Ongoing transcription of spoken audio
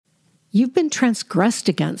You've been transgressed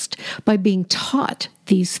against by being taught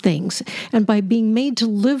these things and by being made to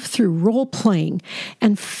live through role-playing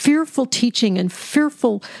and fearful teaching and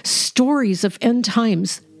fearful stories of end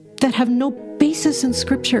times that have no basis in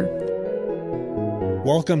Scripture.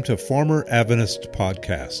 Welcome to Former Adventist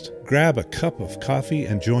Podcast. Grab a cup of coffee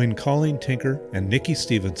and join Colleen Tinker and Nikki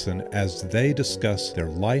Stevenson as they discuss their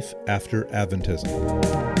life after Adventism.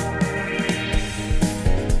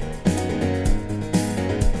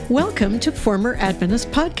 Welcome to Former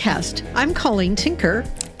Adventist Podcast. I'm Colleen Tinker.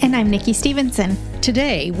 And I'm Nikki Stevenson.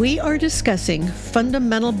 Today, we are discussing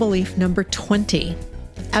fundamental belief number 20,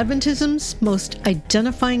 Adventism's most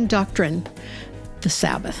identifying doctrine, the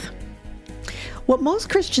Sabbath. What most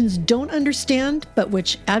Christians don't understand, but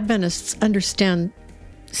which Adventists understand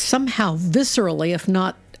somehow viscerally, if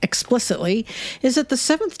not explicitly, is that the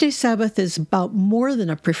seventh-day Sabbath is about more than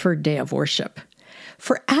a preferred day of worship.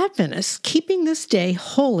 For Adventists, keeping this day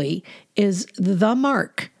holy is the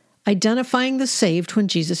mark, identifying the saved when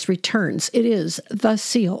Jesus returns. It is the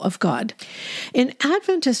seal of God. In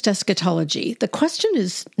Adventist eschatology, the question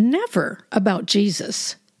is never about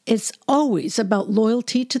Jesus. It's always about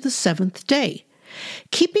loyalty to the seventh day.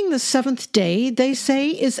 Keeping the seventh day, they say,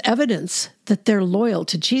 is evidence that they're loyal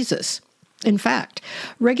to Jesus. In fact,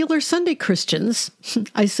 regular Sunday Christians,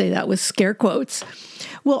 I say that with scare quotes,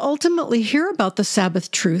 will ultimately hear about the Sabbath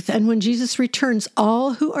truth, and when Jesus returns,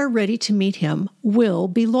 all who are ready to meet him will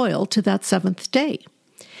be loyal to that seventh day.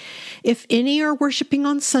 If any are worshiping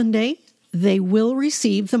on Sunday, they will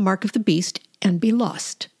receive the mark of the beast and be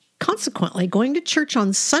lost. Consequently, going to church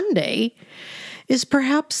on Sunday is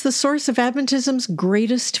perhaps the source of Adventism's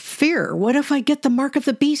greatest fear. What if I get the mark of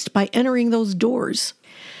the beast by entering those doors?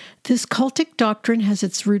 This cultic doctrine has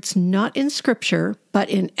its roots not in Scripture,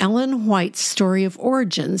 but in Ellen White's story of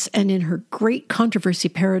origins and in her great controversy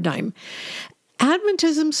paradigm.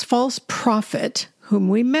 Adventism's false prophet, whom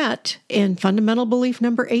we met in fundamental belief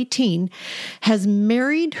number 18, has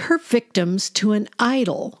married her victims to an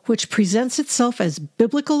idol, which presents itself as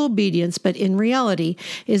biblical obedience, but in reality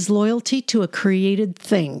is loyalty to a created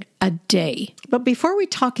thing, a day. But before we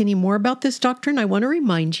talk any more about this doctrine, I want to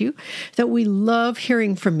remind you that we love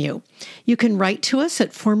hearing from you. You can write to us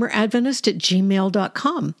at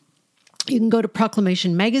formeradventist@gmail.com. You can go to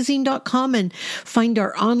proclamationmagazine.com and find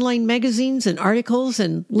our online magazines and articles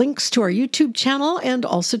and links to our YouTube channel and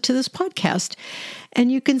also to this podcast.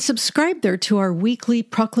 And you can subscribe there to our weekly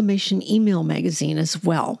Proclamation email magazine as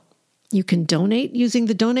well. You can donate using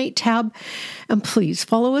the Donate tab, and please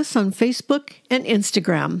follow us on Facebook and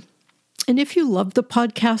Instagram. And if you love the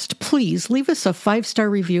podcast, please leave us a 5-star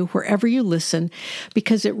review wherever you listen,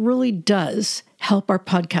 because it really does help our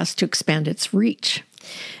podcast to expand its reach.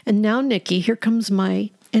 And now, Nikki, here comes my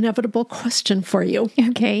inevitable question for you.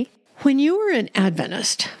 Okay. When you were an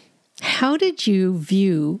Adventist, how did you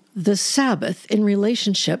view the Sabbath in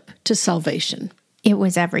relationship to salvation? It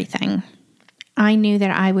was everything. I knew that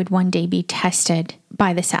I would one day be tested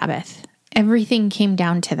by the Sabbath. Everything came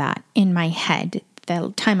down to that in my head.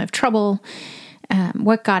 The time of trouble,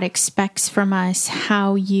 what God expects from us,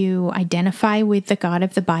 how you identify with the God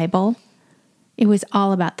of the Bible. It was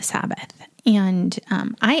all about the Sabbath. And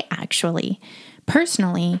I actually,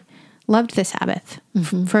 personally, loved the Sabbath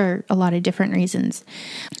for a lot of different reasons.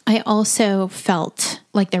 I also felt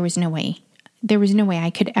like there was no way I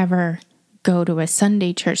could ever go to a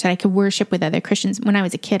Sunday church that I could worship with other Christians. When I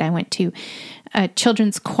was a kid, I went to a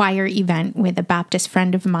children's choir event with a Baptist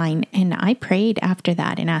friend of mine, and I prayed after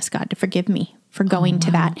that and asked God to forgive me for going to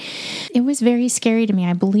that. It was very scary to me.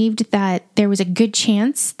 I believed that there was a good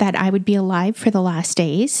chance that I would be alive for the last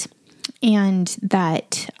days, and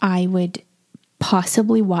that I would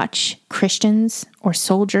possibly watch Christians or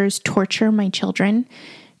soldiers torture my children,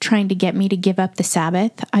 trying to get me to give up the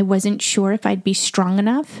Sabbath. I wasn't sure if I'd be strong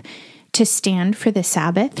enough to stand for the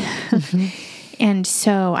Sabbath. And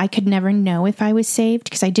so I could never know if I was saved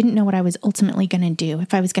because I didn't know what I was ultimately going to do,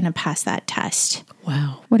 if I was going to pass that test.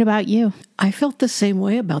 Wow. What about you? I felt the same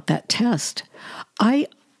way about that test. I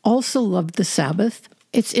also loved the Sabbath.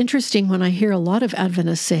 It's interesting when I hear a lot of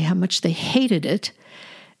Adventists say how much they hated it,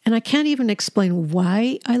 and I can't even explain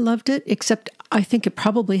why I loved it, except I think it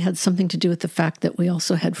probably had something to do with the fact that we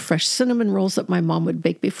also had fresh cinnamon rolls that my mom would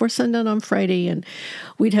bake before sundown on Friday, and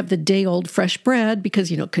we'd have the day-old fresh bread because,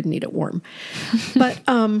 couldn't eat it warm. But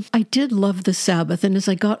I did love the Sabbath, and as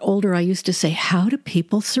I got older, I used to say, how do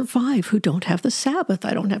people survive who don't have the Sabbath?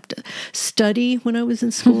 I don't have to study when I was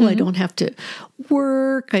in school. I don't have to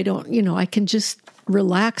work. I can just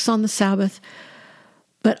relax on the Sabbath.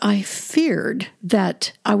 But I feared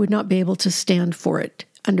that I would not be able to stand for it.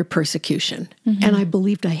 under persecution. And I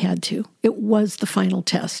believed I had to. It was the final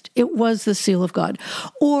test. It was the seal of God.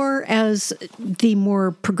 Or as the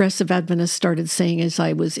more progressive Adventists started saying as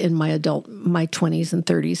I was in my 20s and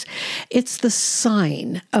 30s, it's the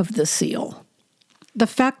sign of the seal. The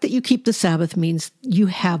fact that you keep the Sabbath means you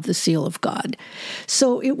have the seal of God.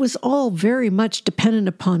 So it was all very much dependent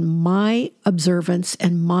upon my observance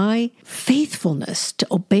and my faithfulness to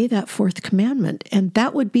obey that fourth commandment. And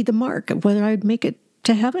that would be the mark of whether I would make it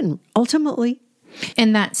to heaven ultimately.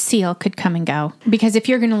 And that seal could come and go. Because if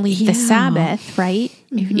you're going to leave the Sabbath, right?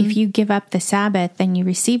 If you give up the Sabbath, then you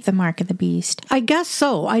receive the mark of the beast. I guess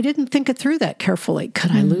so. I didn't think it through that carefully.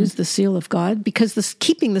 Could I lose the seal of God? Because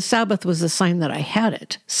keeping the Sabbath was a sign that I had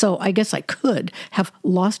it. So I guess I could have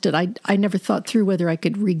lost it. I never thought through whether I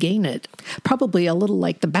could regain it. Probably a little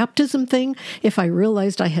like the baptism thing. If I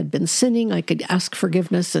realized I had been sinning, I could ask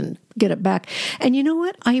forgiveness and get it back. And you know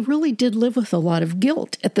what? I really did live with a lot of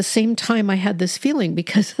guilt. At the same time, I had this feeling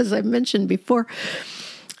because, as I mentioned before,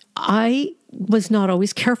 I was not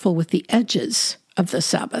always careful with the edges of the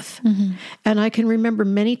Sabbath. And I can remember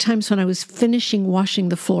many times when I was finishing washing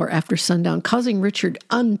the floor after sundown, causing Richard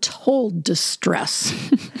untold distress.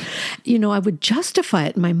 I would justify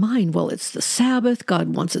it in my mind. Well, it's the Sabbath.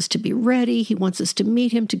 God wants us to be ready. He wants us to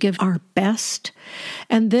meet him, to give our best.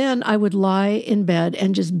 And then I would lie in bed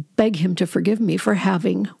and just beg him to forgive me for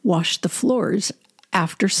having washed the floors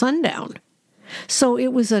after sundown. So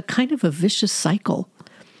it was a kind of a vicious cycle.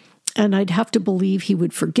 And I'd have to believe he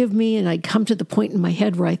would forgive me, and I'd come to the point in my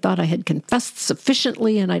head where I thought I had confessed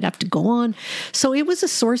sufficiently, and I'd have to go on. So it was a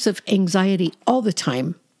source of anxiety all the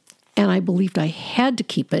time, and I believed I had to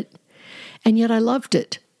keep it, and yet I loved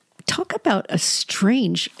it. Talk about a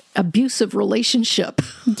strange, abusive relationship.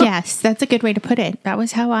 Yes, that's a good way to put it. That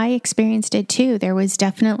was how I experienced it too. There was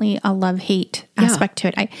definitely a love-hate aspect to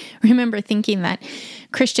it. I remember thinking that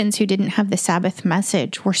Christians who didn't have the Sabbath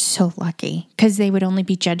message were so lucky because they would only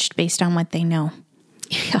be judged based on what they know.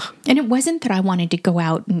 Yeah. And it wasn't that I wanted to go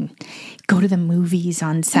out and go to the movies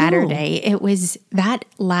on Saturday. No. It was that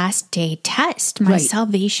last day test. My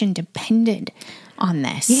salvation depended on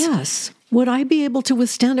this. Yes. Would I be able to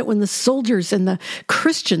withstand it when the soldiers and the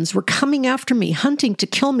Christians were coming after me, hunting to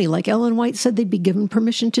kill me, like Ellen White said they'd be given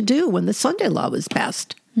permission to do when the Sunday law was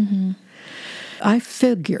passed? I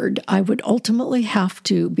figured I would ultimately have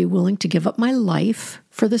to be willing to give up my life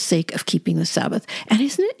for the sake of keeping the Sabbath. And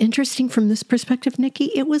isn't it interesting from this perspective,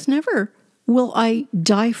 Nikki? It was never, will I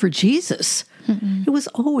die for Jesus? It was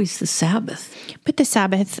always the Sabbath. But the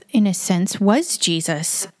Sabbath, in a sense, was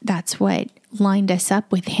Jesus. That's what lined us up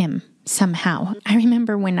with him. Somehow. I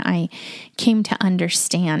remember when I came to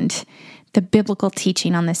understand the biblical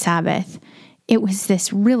teaching on the Sabbath, it was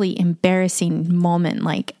this really embarrassing moment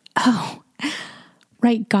like, oh,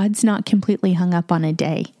 right, God's not completely hung up on a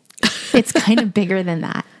day. It's kind of bigger than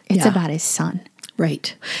that. It's about his son.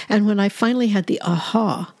 Right. And when I finally had the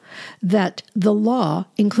aha that the law,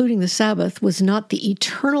 including the Sabbath, was not the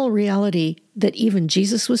eternal reality that even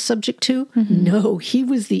Jesus was subject to. No, he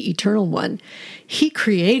was the eternal one. He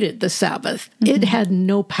created the Sabbath. It had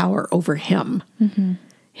no power over him.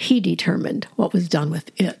 He determined what was done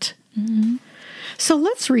with it. So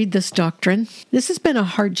let's read this doctrine. This has been a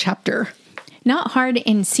hard chapter. Not hard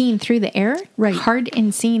in seeing through the error, hard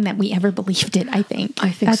in seeing that we ever believed it, I think.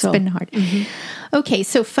 That's been hard. Okay,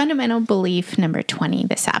 so fundamental belief number 20,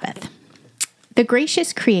 the Sabbath. The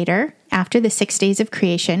gracious Creator, after the 6 days of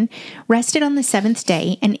creation, rested on the seventh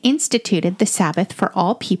day and instituted the Sabbath for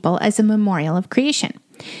all people as a memorial of creation.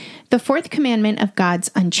 The fourth commandment of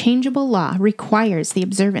God's unchangeable law requires the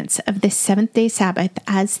observance of this seventh-day Sabbath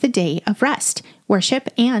as the day of rest, worship,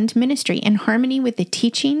 and ministry in harmony with the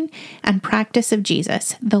teaching and practice of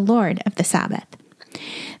Jesus, the Lord of the Sabbath.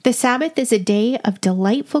 The Sabbath is a day of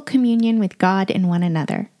delightful communion with God and one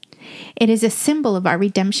another. It is a symbol of our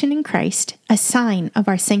redemption in Christ, a sign of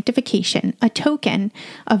our sanctification, a token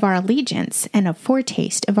of our allegiance, and a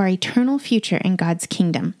foretaste of our eternal future in God's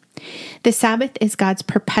kingdom. The Sabbath is God's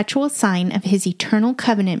perpetual sign of his eternal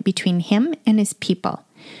covenant between him and his people.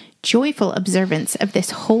 Joyful observance of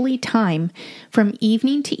this holy time from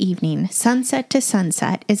evening to evening, sunset to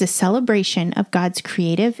sunset, is a celebration of God's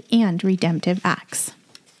creative and redemptive acts.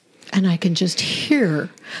 And I can just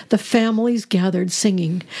hear the families gathered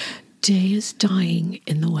singing, "Day is dying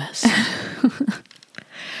in the west."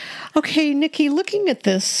 Okay, Nikki, looking at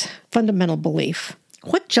this fundamental belief,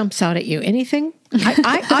 what jumps out at you? Anything?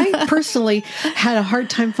 I personally had a hard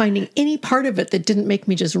time finding any part of it that didn't make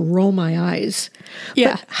me just roll my eyes.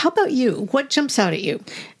 Yeah. But how about you? What jumps out at you?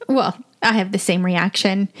 Well, I have the same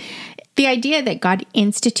reaction. The idea that God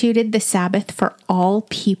instituted the Sabbath for all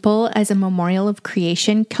people as a memorial of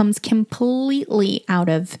creation comes completely out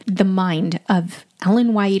of the mind of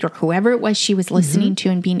Ellen White or whoever it was she was listening to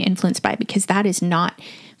and being influenced by, because that is not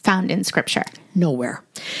found in Scripture. Nowhere.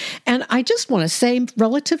 And I just want to say,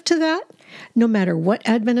 relative to that, no matter what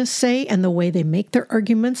Adventists say and the way they make their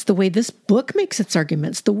arguments, the way this book makes its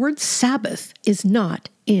arguments, the word Sabbath is not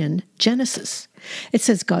in Genesis. It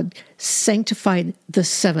says God sanctified the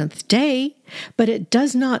seventh day, but it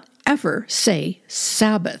does not ever say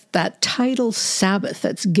Sabbath, that title Sabbath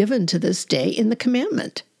that's given to this day in the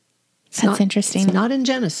commandment. That's interesting. It's not in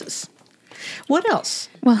Genesis. What else?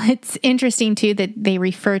 Well, it's interesting, too, that they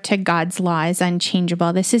refer to God's law as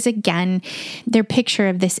unchangeable. This is, again, their picture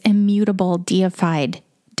of this immutable, deified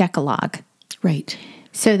Decalogue. Right.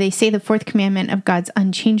 So they say the fourth commandment of God's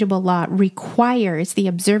unchangeable law requires the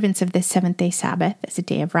observance of the seventh-day Sabbath as a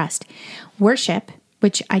day of rest. Worship,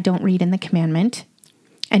 which I don't read in the commandment,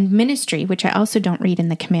 and ministry, which I also don't read in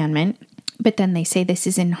the commandment. But then they say this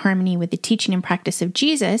is in harmony with the teaching and practice of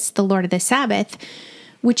Jesus, the Lord of the Sabbath,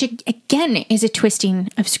 which again is a twisting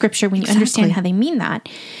of Scripture when you understand how they mean that.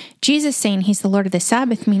 Jesus saying he's the Lord of the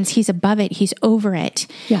Sabbath means he's above it, he's over it.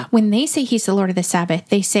 Yeah. When they say he's the Lord of the Sabbath,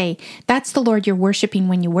 they say that's the Lord you're worshiping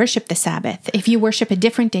when you worship the Sabbath. If you worship a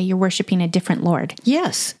different day, you're worshiping a different Lord.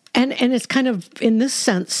 Yes. And it's kind of, in this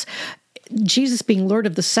sense, Jesus being Lord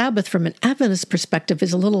of the Sabbath from an Adventist perspective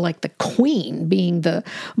is a little like the Queen being the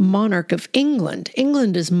monarch of England.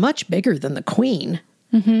 England is much bigger than the Queen.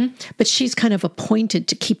 But she's kind of appointed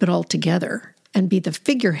to keep it all together and be the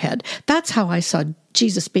figurehead. That's how I saw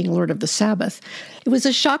Jesus being Lord of the Sabbath. It was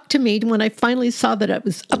a shock to me when I finally saw that it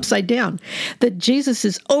was upside down, that Jesus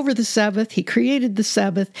is over the Sabbath. He created the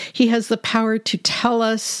Sabbath. He has the power to tell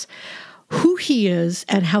us who he is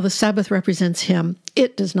and how the Sabbath represents him.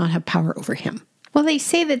 It does not have power over him. Well, they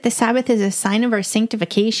say that the Sabbath is a sign of our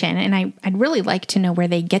sanctification, and I'd really like to know where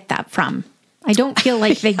they get that from. I don't feel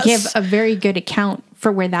like they give a very good account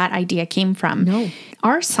for where that idea came from. No.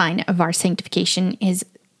 Our sign of our sanctification is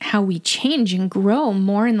how we change and grow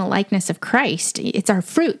more in the likeness of Christ. It's our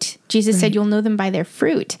fruit. Jesus said you'll know them by their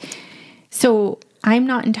fruit. So I'm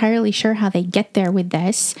not entirely sure how they get there with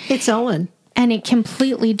this. It's Ellen. And it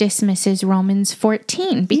completely dismisses Romans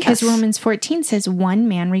 14, because Romans 14 says one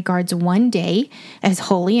man regards one day as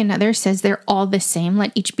holy, another says they're all the same.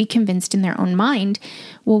 Let each be convinced in their own mind.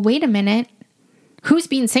 Well, wait a minute. Who's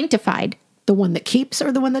being sanctified? The one that keeps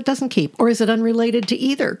or the one that doesn't keep? Or is it unrelated to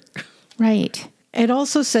either? Right. It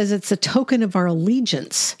also says it's a token of our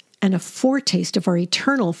allegiance and a foretaste of our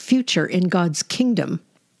eternal future in God's kingdom.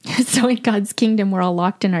 So in God's kingdom, we're all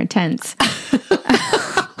locked in our tents.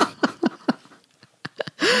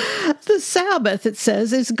 The Sabbath, it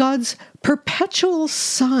says, is God's perpetual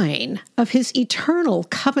sign of his eternal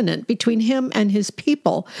covenant between him and his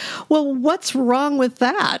people. Well, what's wrong with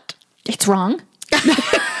that? It's wrong.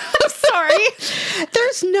 I'm sorry.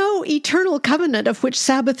 There's no eternal covenant of which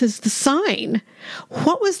Sabbath is the sign.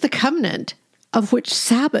 What was the covenant of which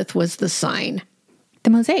Sabbath was the sign? The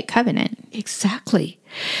Mosaic covenant. Exactly.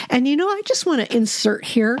 And I just want to insert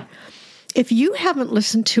here, if you haven't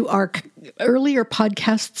listened to our earlier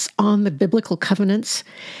podcasts on the biblical covenants,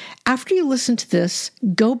 after you listen to this,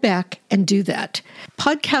 go back and do that.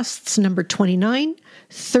 Podcasts number 29,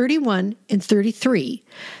 31, and 33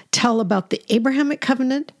 tell about the Abrahamic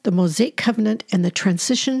covenant, the Mosaic covenant, and the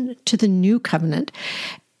transition to the new covenant.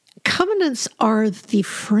 Covenants are the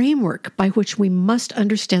framework by which we must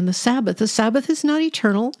understand the Sabbath. The Sabbath is not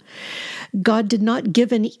eternal. God did not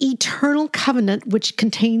give an eternal covenant which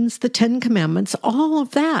contains the 10 commandments. All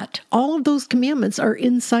of those commandments are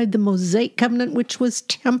inside the Mosaic covenant, which was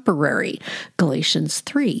temporary, Galatians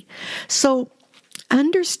 3. So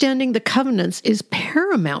understanding the covenants is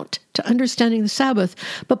paramount to understanding the Sabbath,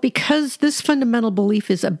 but because this fundamental belief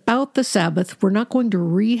is about the Sabbath, we're not going to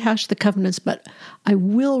rehash the covenants, but I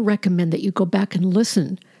will recommend that you go back and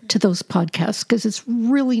listen to those podcasts because it's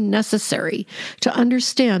really necessary to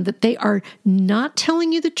understand that they are not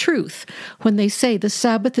telling you the truth when they say the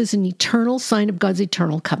Sabbath is an eternal sign of God's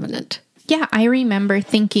eternal covenant. Yeah, I remember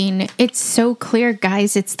thinking, it's so clear,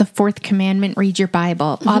 guys, it's the fourth commandment, read your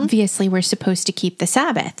Bible. Mm-hmm. Obviously, we're supposed to keep the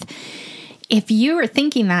Sabbath. If you are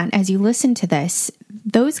thinking that as you listen to this,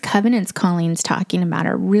 those covenants Colleen's talking about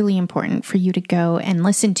are really important for you to go and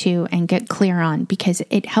listen to and get clear on because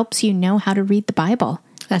it helps you know how to read the Bible.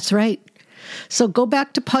 That's right. So go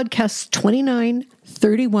back to podcasts 29,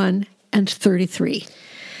 31, and 33.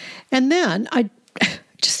 And then I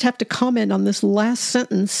just have to comment on this last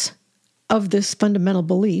sentence of this fundamental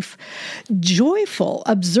belief, joyful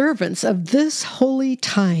observance of this holy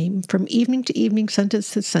time from evening to evening, sunset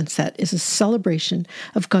to sunset, is a celebration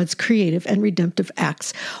of God's creative and redemptive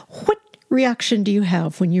acts. What reaction do you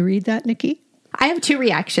have when you read that, Nikki? I have two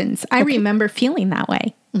reactions. I remember feeling that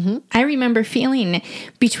way. Mm-hmm. I remember feeling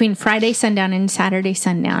between Friday sundown and Saturday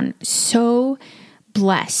sundown so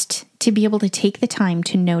blessed to be able to take the time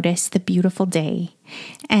to notice the beautiful day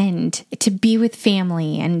and to be with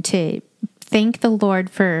family and to thank the Lord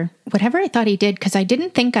for whatever I thought he did, because I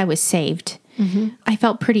didn't think I was saved. Mm-hmm. I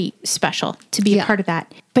felt pretty special to be a part of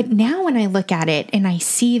that. But now when I look at it and I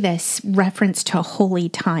see this reference to a holy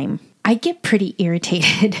time, I get pretty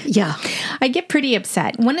irritated. Yeah. I get pretty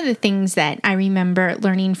upset. One of the things that I remember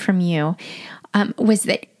learning from you was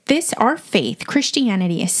that our faith,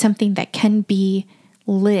 Christianity, is something that can be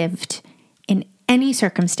lived in any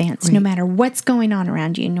circumstance, no matter what's going on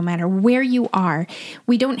around you, no matter where you are.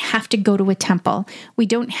 We don't have to go to a temple. We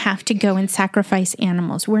don't have to go and sacrifice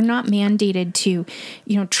animals. We're not mandated to,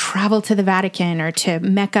 travel to the Vatican or to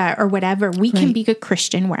Mecca or whatever. We can be a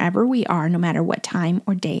Christian wherever we are, no matter what time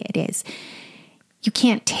or day it is. You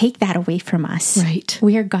can't take that away from us. Right.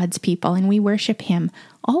 We are God's people and we worship him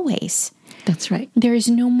always. That's right. There is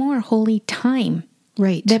no more holy time.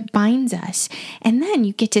 Right. That binds us. And then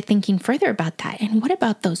you get to thinking further about that. And what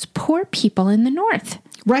about those poor people in the north?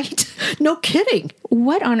 Right. No kidding.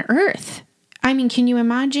 What on earth? I mean, can you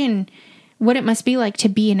imagine what it must be like to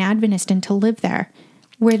be an Adventist and to live there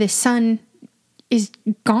where the sun is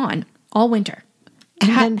gone all winter?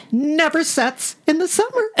 And then never sets in the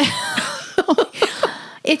summer.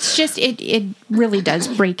 It's just, it really does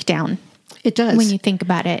break down. It does. When you think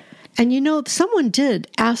about it. And someone did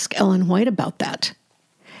ask Ellen White about that.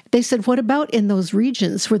 They said, what about in those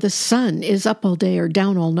regions where the sun is up all day or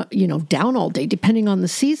down all day, depending on the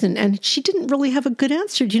season? And she didn't really have a good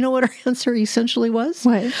answer. Do you know what her answer essentially was?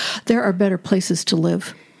 What? There are better places to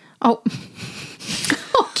live. Oh,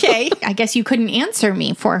 okay. I guess you couldn't answer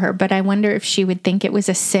me for her, but I wonder if she would think it was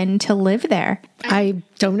a sin to live there. I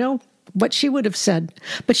don't know what she would have said,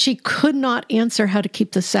 but she could not answer how to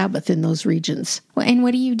keep the Sabbath in those regions. Well, and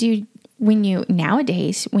what do you do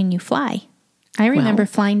nowadays when you fly? I remember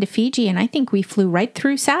flying to Fiji, and I think we flew right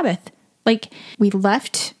through Sabbath. Like, we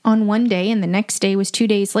left on one day, and the next day was 2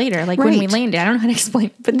 days later. Like, when we landed, I don't know how to explain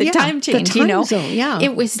it, but the time change, the time zone,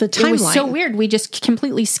 It was so weird. We just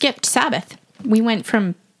completely skipped Sabbath. We went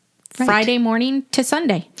from Friday morning to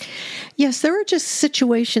Sunday. Yes, there are just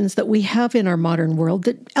situations that we have in our modern world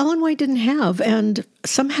that Ellen White didn't have, and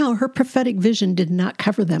somehow her prophetic vision did not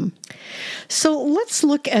cover them. So let's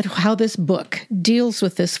look at how this book deals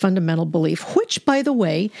with this fundamental belief, which, by the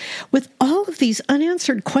way, with all of these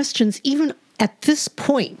unanswered questions, even at this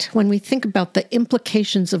point, when we think about the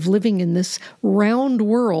implications of living in this round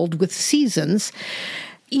world with seasons,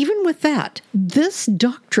 even with that, this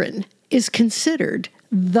doctrine is considered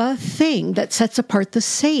the thing that sets apart the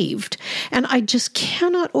saved. And I just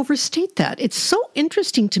cannot overstate that. It's so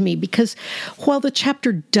interesting to me because while the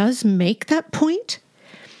chapter does make that point,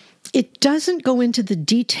 it doesn't go into the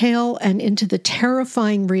detail and into the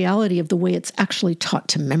terrifying reality of the way it's actually taught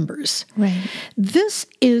to members. Right. This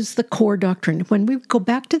is the core doctrine. When we go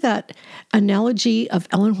back to that analogy of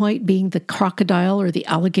Ellen White being the crocodile or the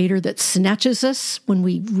alligator that snatches us when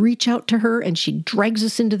we reach out to her and she drags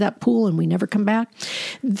us into that pool and we never come back,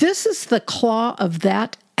 this is the claw of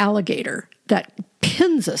that alligator that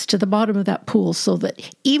pins us to the bottom of that pool so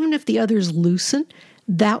that even if the others loosen,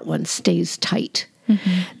 that one stays tight.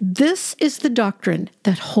 Mm-hmm. This is the doctrine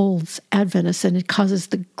that holds Adventists, and it causes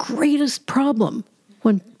the greatest problem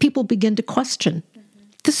when people begin to question.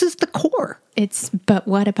 This is the core. But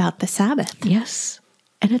what about the Sabbath? Yes.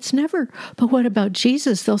 And it's never, but what about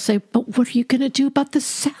Jesus? They'll say, but what are you going to do about the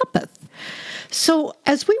Sabbath? So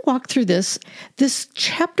as we walk through this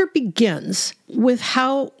chapter begins with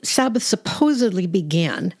how Sabbath supposedly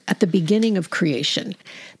began at the beginning of creation.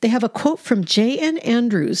 They have a quote from J.N.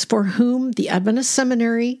 Andrews, for whom the Adventist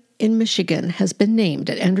Seminary in Michigan has been named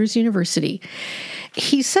at Andrews University.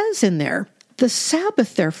 He says in there, the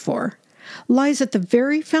Sabbath, therefore, lies at the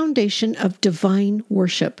very foundation of divine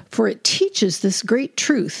worship, for it teaches this great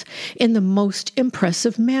truth in the most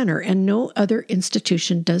impressive manner, and no other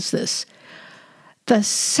institution does this. The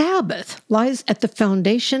Sabbath lies at the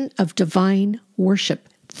foundation of divine worship.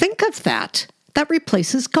 Think of that. That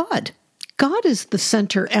replaces God. God is the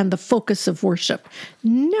center and the focus of worship,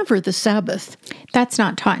 never the Sabbath. That's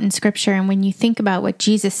not taught in Scripture. And when you think about what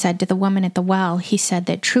Jesus said to the woman at the well, he said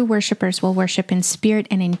that true worshipers will worship in spirit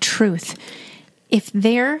and in truth. If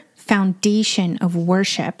their foundation of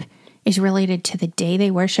worship is related to the day they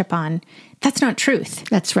worship on, That's not truth.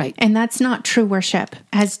 That's right. And that's not true worship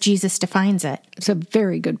as Jesus defines it. It's a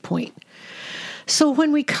very good point. So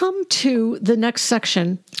when we come to the next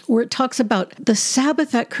section where it talks about the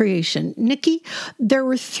Sabbath at creation, Nikki, there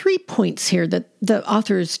were 3 points here that the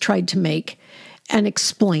authors tried to make and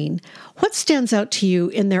explain. What stands out to you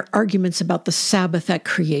in their arguments about the Sabbath at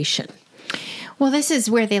creation? Well, this is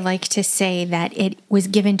where they like to say that it was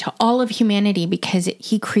given to all of humanity because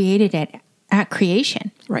he created it at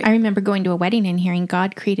creation. Right. I remember going to a wedding and hearing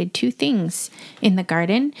God created 2 things in the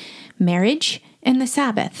garden, marriage and the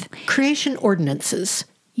Sabbath. Creation ordinances.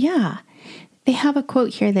 Yeah. They have a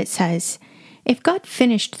quote here that says, if God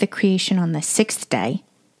finished the creation on the 6th day,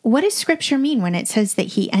 what does Scripture mean when it says that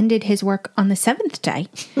he ended his work on the 7th day?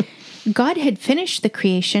 God had finished the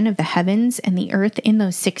creation of the heavens and the earth in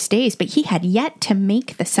those 6 days, but he had yet to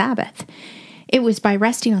make the Sabbath. It was by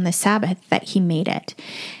resting on the Sabbath that he made it.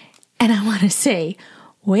 And I want to say,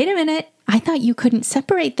 wait a minute, I thought you couldn't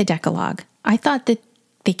separate the Decalogue. I thought that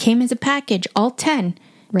they came as a package, all 10.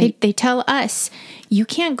 Right. They tell us, you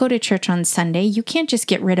can't go to church on Sunday. You can't just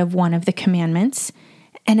get rid of one of the commandments.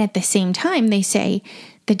 And at the same time, they say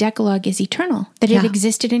the Decalogue is eternal, that it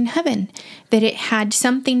existed in heaven, that it had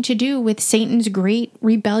something to do with Satan's great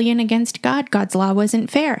rebellion against God. God's law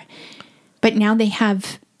wasn't fair. But now they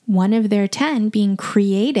have one of their 10 being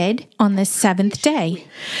created on the 7th day.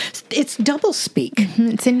 It's doublespeak.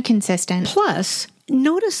 It's inconsistent. Plus,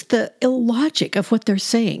 notice the illogic of what they're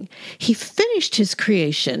saying. He finished his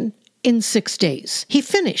creation in 6 days. He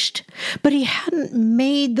finished, but he hadn't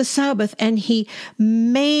made the Sabbath, and he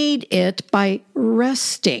made it by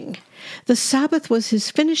resting. The Sabbath was his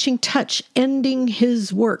finishing touch, ending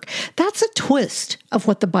his work. That's a twist of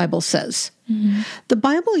what the Bible says. Mm-hmm. The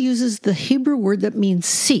Bible uses the Hebrew word that means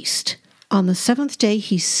ceased. On the 7th day,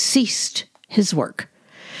 he ceased his work.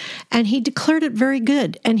 And he declared it very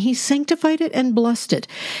good, and he sanctified it and blessed it.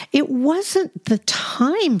 It wasn't the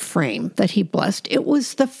time frame that he blessed. It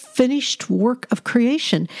was the finished work of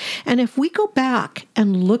creation. And if we go back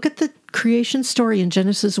and look at the creation story in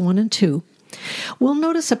Genesis 1 and 2, we'll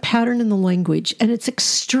notice a pattern in the language, and it's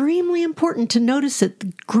extremely important to notice that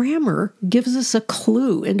the grammar gives us a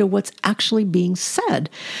clue into what's actually being said.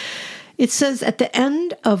 It says at the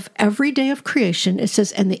end of every day of creation, it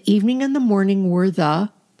says, and the evening and the morning were the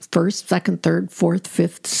first, second, third, fourth,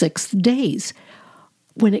 fifth, sixth days.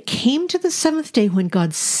 When it came to the 7th day, when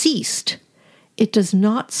God ceased, it does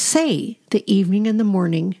not say the evening and the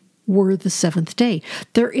morning were the 7th day.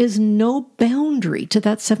 There is no boundary to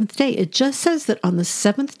that 7th day. It just says that on the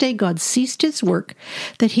 7th day, God ceased his work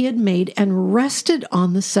that he had made and rested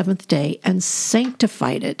on the 7th day and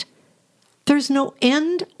sanctified it. There's no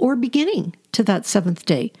end or beginning to that 7th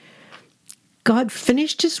day. God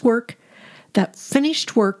finished his work. That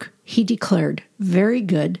finished work, he declared, very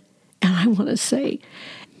good. And I want to say,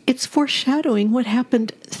 it's foreshadowing what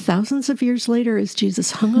happened thousands of years later as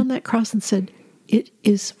Jesus hung on that cross and said, it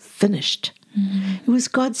is finished. Mm-hmm. It was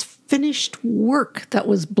God's finished work that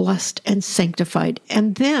was blessed and sanctified.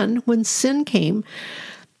 And then when sin came,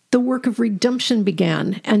 the work of redemption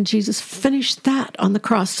began, and Jesus finished that on the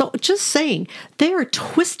cross. So just saying, they are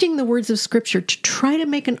twisting the words of Scripture to try to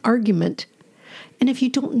make an argument. And if you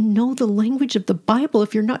don't know the language of the Bible,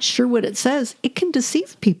 if you're not sure what it says, it can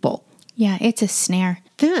deceive people. Yeah, it's a snare.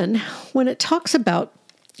 Then, when it talks about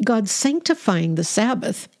God sanctifying the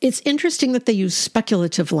Sabbath, it's interesting that they use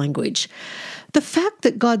speculative language. The fact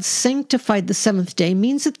that God sanctified the 7th day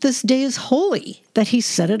means that this day is holy, that he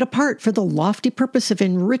set it apart for the lofty purpose of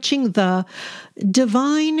enriching the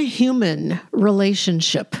divine-human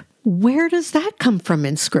relationship. Where does that come from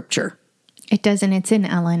in Scripture? It doesn't. It's in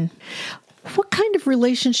Ellen. What kind of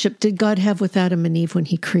relationship did God have with Adam and Eve when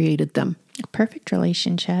he created them? A perfect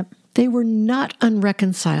relationship. They were not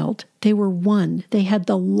unreconciled. They were one. They had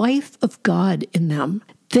the life of God in them.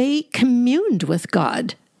 They communed with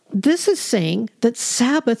God. This is saying that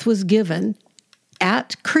Sabbath was given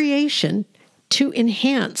at creation to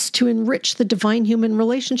enhance, to enrich the divine-human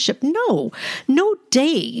relationship. No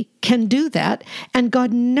day can do that, and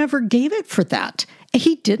God never gave it for that.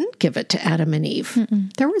 He didn't give it to Adam and Eve.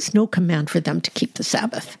 Mm-mm. There was no command for them to keep the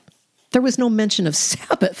Sabbath. There was no mention of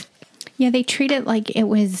Sabbath. Yeah, they treat it like it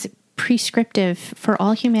was prescriptive for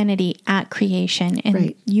all humanity at creation, and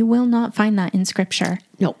right. You will not find that in Scripture.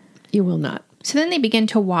 No, you will not. So then they begin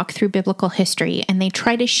to walk through biblical history, and they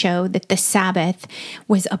try to show that the Sabbath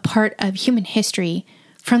was a part of human history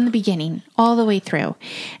from the beginning all the way through.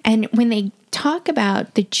 And when they talk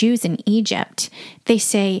about the Jews in Egypt, they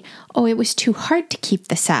say, oh, it was too hard to keep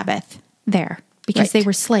the Sabbath there because they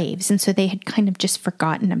were slaves. And so they had kind of just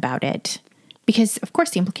forgotten about it because, of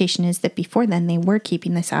course, the implication is that before then they were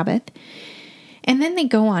keeping the Sabbath. And then they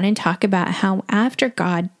go on and talk about how after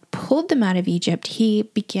God pulled them out of Egypt, he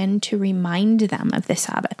began to remind them of the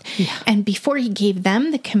Sabbath. Yeah. And before he gave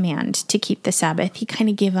them the command to keep the Sabbath, he kind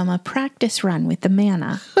of gave them a practice run with the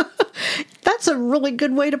manna. That's a really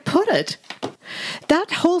good way to put it.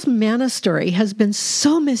 That whole manna story has been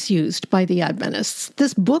so misused by the Adventists.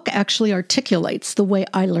 This book actually articulates the way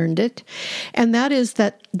I learned it, and that is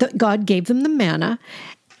that God gave them the manna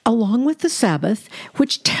along with the Sabbath,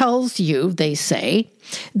 which tells you, they say,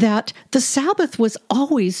 that the Sabbath was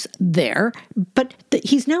always there, but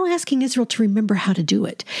he's now asking Israel to remember how to do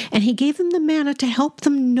it. And he gave them the manna to help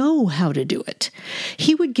them know how to do it.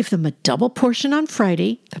 He would give them a double portion on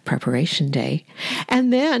Friday, the preparation day,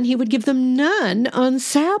 and then he would give them none on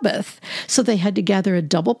Sabbath. So they had to gather a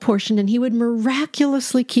double portion, and he would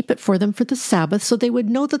miraculously keep it for them for the Sabbath, so they would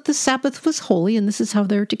know that the Sabbath was holy, and this is how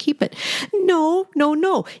they're to keep it. No.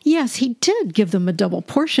 Yes, he did give them a double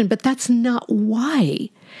portion, but that's not why.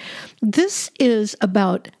 This is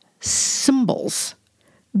about symbols.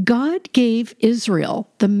 God gave Israel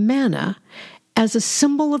the manna as a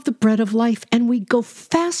symbol of the bread of life. And we go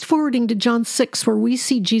fast forwarding to John 6, where we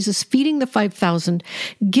see Jesus feeding the 5,000,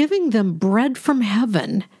 giving them bread from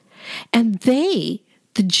heaven. And they,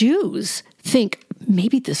 the Jews, think,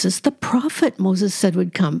 maybe this is the prophet Moses said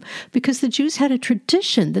would come, because the Jews had a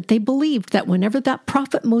tradition that they believed that whenever that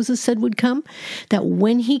prophet Moses said would come, that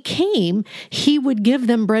when he came, he would give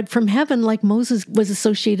them bread from heaven like Moses was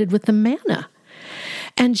associated with the manna.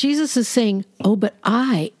 And Jesus is saying, oh, but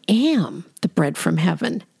I am the bread from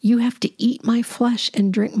heaven. You have to eat my flesh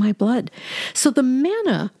and drink my blood. So the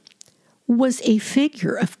manna was a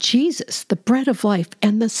figure of Jesus, the bread of life,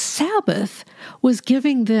 and the Sabbath was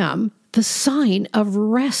giving them the sign of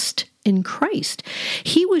rest in Christ.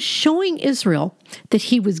 He was showing Israel that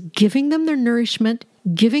he was giving them their nourishment,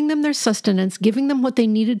 giving them their sustenance, giving them what they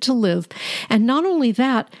needed to live. And not only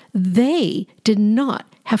that, they did not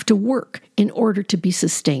have to work in order to be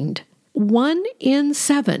sustained. 1 in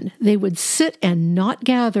 7, they would sit and not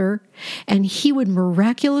gather, and he would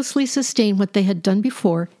miraculously sustain what they had done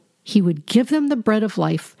before. He would give them the bread of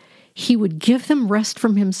life. He would give them rest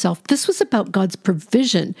from himself. This was about God's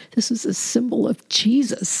provision. This was a symbol of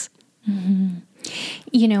Jesus. Mm-hmm.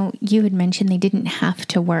 You know, you had mentioned they didn't have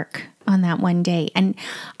to work on that one day. And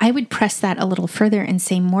I would press that a little further and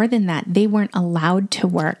say more than that, they weren't allowed to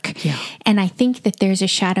work. Yeah. And I think that there's a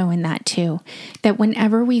shadow in that too, that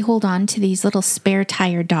whenever we hold on to these little spare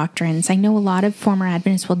tire doctrines, I know a lot of former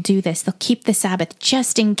Adventists will do this. They'll keep the Sabbath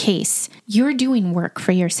just in case. You're doing work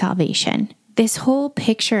for your salvation. This whole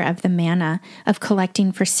picture of the manna, of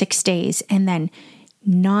collecting for 6 days and then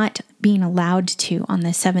not being allowed to on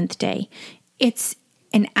the seventh day, it's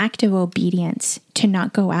an act of obedience to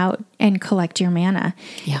not go out and collect your manna.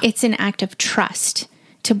 Yeah. It's an act of trust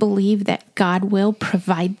to believe that God will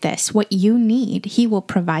provide this. What you need, he will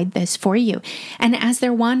provide this for you. And as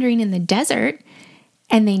they're wandering in the desert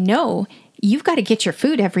and they know you've got to get your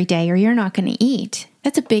food every day or you're not going to eat,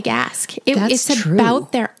 that's a big ask. It's true.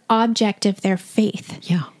 About their object of their faith.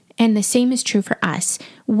 Yeah. And the same is true for us.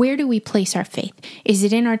 Where do we place our faith? Is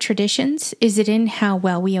it in our traditions? Is it in how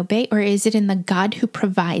well we obey? Or is it in the God who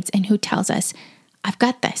provides and who tells us, I've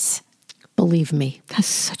got this? Believe me, that's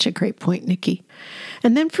such a great point, Nikki.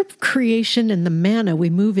 And then from creation and the manna, we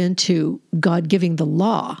move into God giving the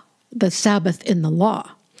law, the Sabbath in the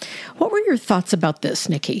law. What were your thoughts about this,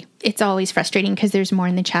 Nikki? It's always frustrating because there's more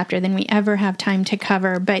in the chapter than we ever have time to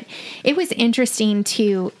cover. But it was interesting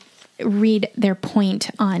to read their point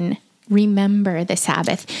on remember the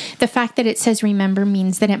Sabbath. The fact that it says remember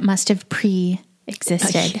means that it must have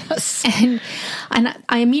pre-existed. Yes. And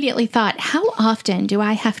I immediately thought, how often do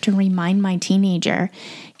I have to remind my teenager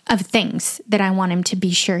of things that I want him to be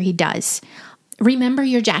sure he does? Remember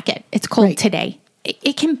your jacket. It's cold today.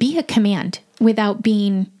 It can be a command without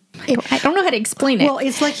being, I don't know how to explain it. Well,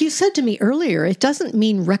 it's like you said to me earlier, it doesn't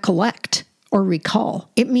mean recollect or recall.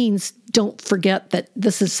 It means don't forget that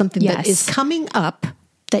this is something that is coming up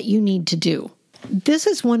that you need to do. This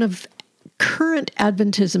is one of current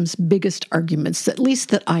Adventism's biggest arguments, at least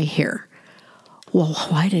that I hear. Well,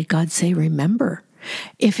 why did God say remember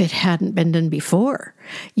if it hadn't been done before?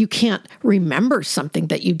 You can't remember something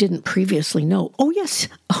that you didn't previously know. Oh, yes.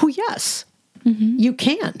 Mm-hmm. You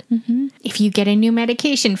can. Mm-hmm. If you get a new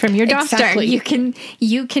medication from your doctor, you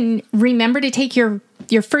can remember to take your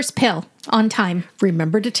first pill on time.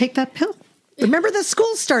 Remember to take that pill. Remember that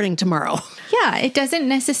school's starting tomorrow. Yeah, it doesn't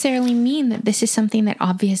necessarily mean that this is something that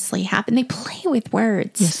obviously happened. They play with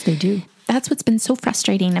words. Yes, they do. that's what's been so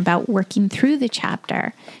frustrating about working through the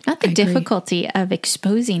chapter. Not the difficulty of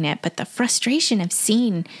exposing it, but the frustration of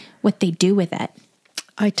seeing what they do with it.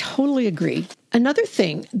 I totally agree. Another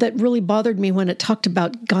thing that really bothered me when it talked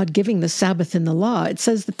about God giving the Sabbath in the law, it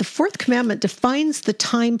says that the fourth commandment defines the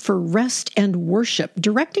time for rest and worship,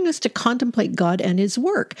 directing us to contemplate God and his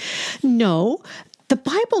work. No, the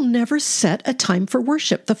Bible never set a time for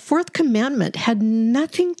worship. The fourth commandment had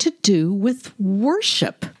nothing to do with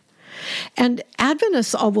worship. And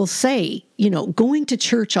Adventists all will say, going to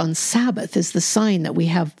church on Sabbath is the sign that we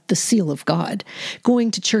have the seal of God. Going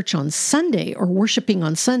to church on Sunday or worshiping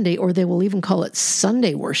on Sunday, or they will even call it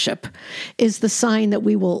Sunday worship, is the sign that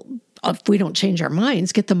we will, if we don't change our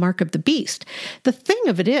minds, get the mark of the beast. The thing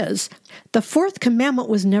of it is, the fourth commandment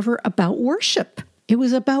was never about worship. It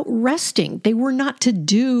was about resting. They were not to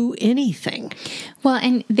do anything. Well,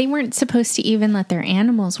 and they weren't supposed to even let their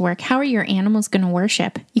animals work. How are your animals going to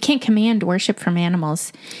worship? You can't command worship from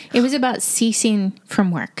animals. It was about ceasing from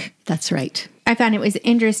work. That's right. I found it was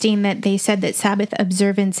interesting that they said that Sabbath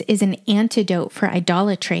observance is an antidote for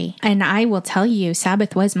idolatry. And I will tell you,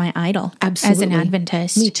 Sabbath was my idol. Absolutely. As an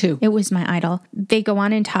Adventist. Me too. It was my idol. They go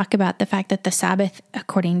on and talk about the fact that the Sabbath,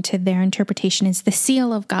 according to their interpretation, is the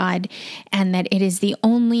seal of God, and that it is the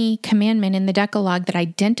only commandment in the Decalogue that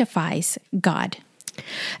identifies God.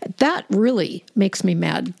 That really makes me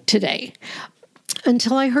mad today.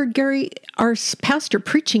 Until I heard Gary, our pastor,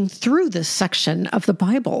 preaching through this section of the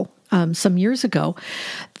Bible some years ago,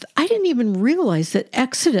 I didn't even realize that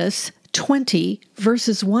Exodus 20,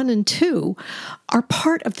 verses 1 and 2, are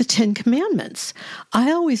part of the Ten Commandments.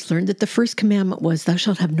 I always learned that the first commandment was, thou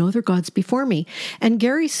shalt have no other gods before me. And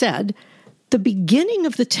Gary said, the beginning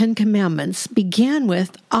of the Ten Commandments began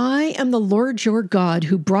with, I am the Lord your God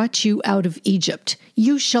who brought you out of Egypt.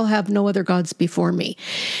 You shall have no other gods before me.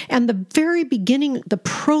 And the very beginning, the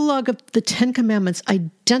prologue of the Ten Commandments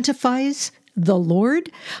identifies the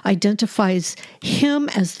Lord, identifies him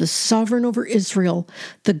as the sovereign over Israel,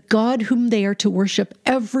 the God whom they are to worship.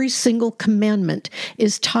 Every single commandment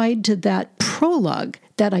is tied to that prologue,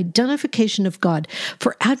 that identification of God.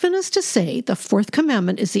 For Adventists to say the fourth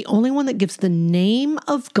commandment is the only one that gives the name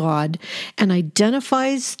of God and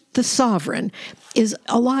identifies the sovereign is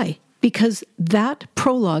a lie, because that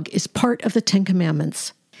prologue is part of the Ten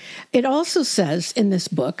Commandments. It also says in this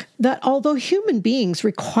book that although human beings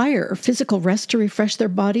require physical rest to refresh their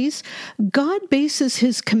bodies, God bases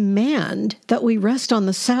his command that we rest on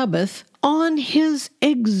the Sabbath on his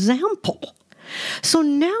example. So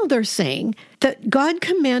now they're saying that God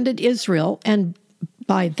commanded Israel, and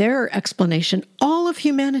by their explanation, all of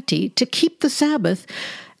humanity, to keep the Sabbath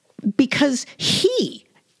because he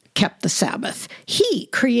kept the Sabbath. He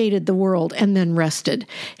created the world and then rested.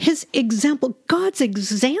 His example, God's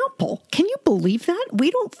example. Can you believe that?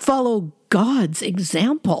 We don't follow God's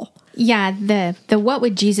example. Yeah, the what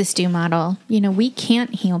would Jesus do model. We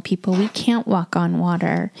can't heal people. We can't walk on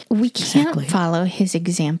water. We can't follow his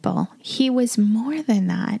example. He was more than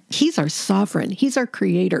that. He's our sovereign. He's our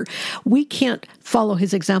creator. We can't follow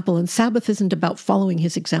his example, and Sabbath isn't about following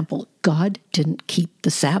his example. God didn't keep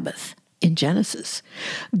the Sabbath. In Genesis,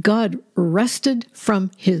 God rested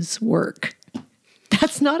from his work.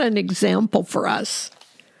 That's not an example for us.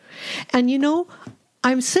 And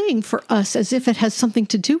I'm saying for us as if it has something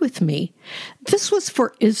to do with me. This was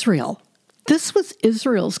for Israel. This was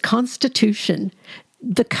Israel's constitution,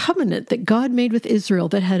 the covenant that God made with Israel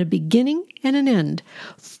that had a beginning and an end,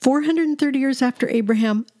 430 years after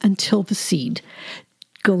Abraham until the seed.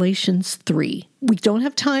 Galatians 3. We don't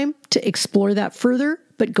have time to explore that further,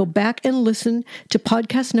 but go back and listen to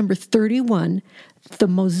podcast number 31. The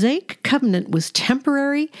Mosaic covenant was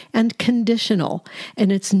temporary and conditional,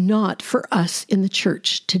 and it's not for us in the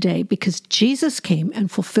church today because Jesus came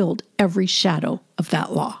and fulfilled every shadow of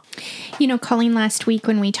that law. Colleen, last week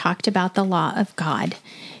when we talked about the law of God,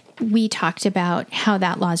 we talked about how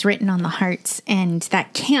that law is written on the hearts, and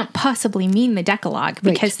that can't possibly mean the Decalogue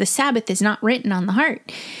because the Sabbath is not written on the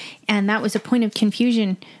heart. And that was a point of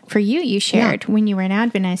confusion for you shared when you were an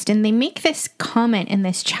Adventist. And they make this comment in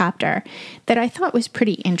this chapter that I thought was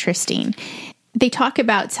pretty interesting. They talk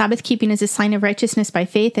about Sabbath keeping as a sign of righteousness by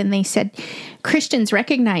faith, and they said Christians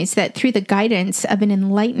recognize that through the guidance of an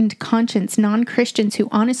enlightened conscience, non-Christians who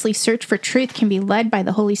honestly search for truth can be led by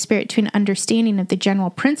the Holy Spirit to an understanding of the general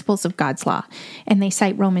principles of God's law. And they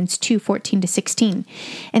cite Romans 2:14-16.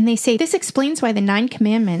 And they say this explains why the 9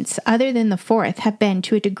 commandments, other than the 4th, have been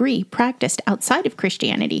to a degree practiced outside of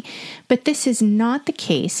Christianity. But this is not the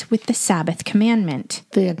case with the Sabbath commandment.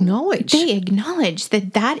 They acknowledge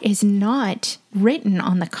that that is not written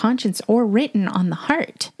on the conscience or written on the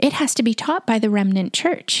heart. It has to be taught by the remnant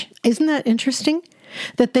church. Isn't that interesting?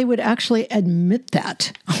 That they would actually admit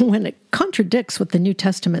that when it contradicts what the New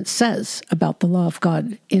Testament says about the law of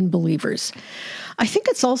God in believers. I think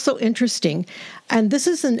it's also interesting, and this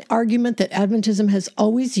is an argument that Adventism has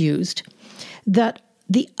always used, that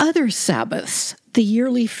the other Sabbaths, the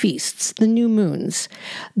yearly feasts, the new moons,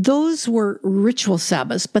 those were ritual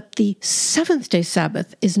Sabbaths, but the seventh-day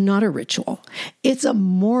Sabbath is not a ritual. It's a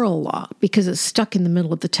moral law because it's stuck in the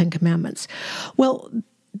middle of the Ten Commandments. Well,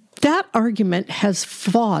 that argument has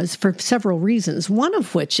flaws for several reasons, one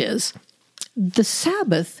of which is the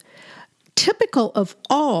Sabbath, typical of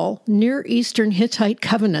all Near Eastern Hittite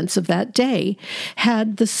covenants of that day,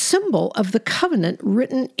 had the symbol of the covenant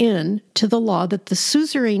written in to the law that the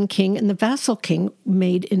suzerain king and the vassal king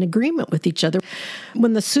made in agreement with each other.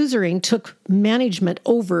 When the suzerain took management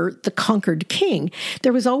over the conquered king,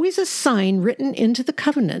 there was always a sign written into the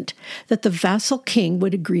covenant that the vassal king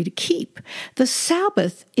would agree to keep. The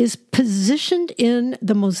Sabbath is positioned in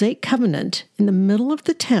the Mosaic covenant in the middle of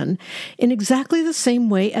the 10 in exactly the same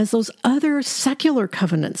way as those other secular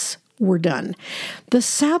covenants were done. The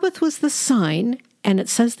Sabbath was the sign, and it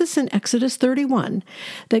says this in Exodus 31,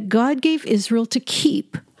 that God gave Israel to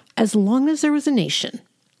keep as long as there was a nation.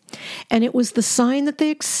 And it was the sign that they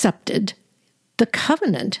accepted the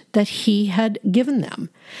covenant that he had given them.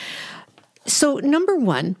 So, number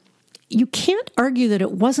one, you can't argue that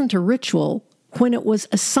it wasn't a ritual when it was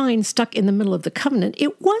a sign stuck in the middle of the covenant.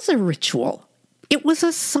 It was a ritual. It was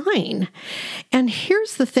a sign. And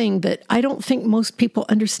here's the thing that I don't think most people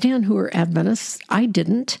understand who are Adventists. I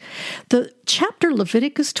didn't. The chapter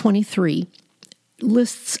Leviticus 23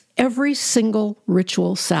 lists every single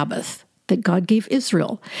ritual Sabbath that God gave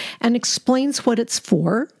Israel and explains what it's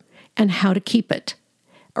for and how to keep it,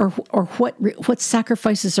 or what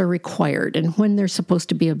sacrifices are required and when they're supposed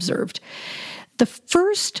to be observed. The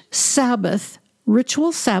first Sabbath,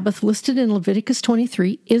 ritual Sabbath listed in Leviticus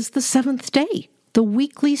 23 is the seventh day, the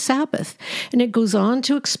weekly Sabbath. And it goes on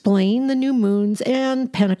to explain the new moons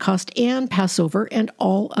and Pentecost and Passover and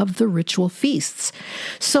all of the ritual feasts.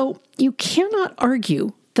 So you cannot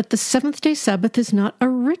argue that the seventh-day Sabbath is not a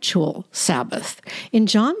ritual Sabbath. In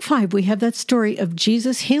John 5, we have that story of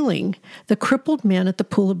Jesus healing the crippled man at the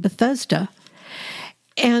pool of Bethesda.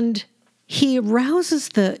 And he arouses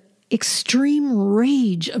the extreme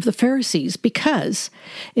rage of the Pharisees because,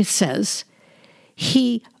 it says,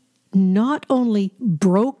 he not only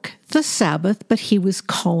broke the Sabbath, but he was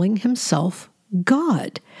calling himself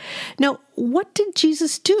God. Now, what did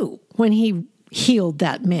Jesus do when he healed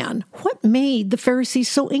that man? What made the Pharisees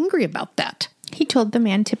so angry about that? He told the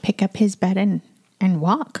man to pick up his bed and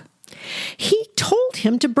walk. He told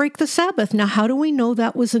him to break the Sabbath. Now, how do we know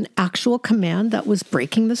that was an actual command that was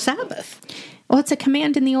breaking the Sabbath? Well, it's a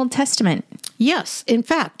command in the Old Testament. Yes. In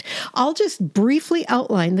fact, I'll just briefly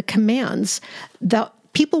outline the commands that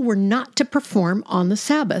people were not to perform on the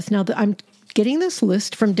Sabbath. Now, I'm getting this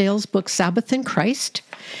list from Dale's book, Sabbath in Christ,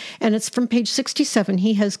 and it's from page 67.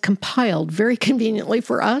 He has compiled, very conveniently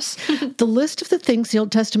for us, the list of the things the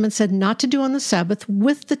Old Testament said not to do on the Sabbath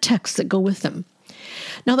with the texts that go with them.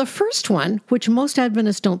 Now, the first one, which most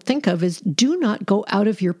Adventists don't think of, is do not go out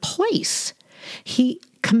of your place. He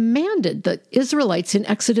commanded the Israelites in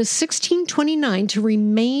Exodus 16:29 to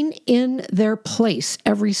remain in their place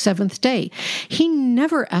every seventh day. He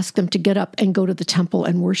never asked them to get up and go to the temple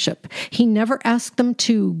and worship. He never asked them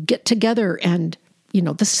to get together and,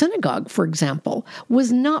 the synagogue, for example,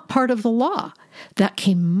 was not part of the law. That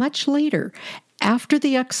came much later, after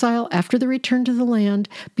the exile, after the return to the land,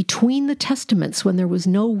 between the testaments when there was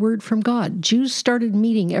no word from God. Jews started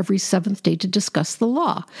meeting every seventh day to discuss the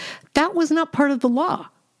law. That was not part of the law.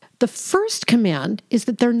 The first command is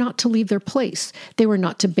that they're not to leave their place. They were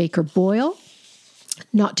not to bake or boil,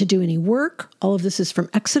 not to do any work. All of this is from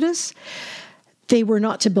Exodus. They were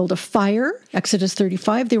not to build a fire, Exodus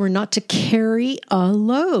 35. They were not to carry a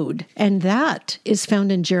load. And that is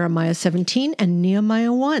found in Jeremiah 17 and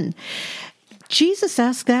Nehemiah 1. Jesus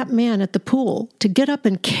asked that man at the pool to get up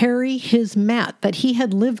and carry his mat that he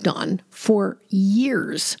had lived on for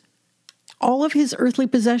years. All of his earthly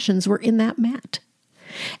possessions were in that mat.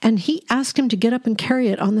 And he asked him to get up and carry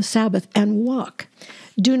it on the Sabbath and walk.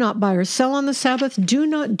 Do not buy or sell on the Sabbath. Do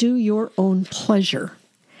not do your own pleasure.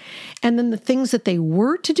 And then the things that they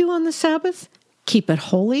were to do on the Sabbath, keep it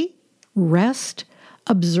holy, rest,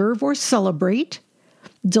 observe or celebrate,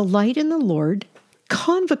 delight in the Lord,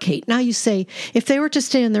 convocate. Now you say, if they were to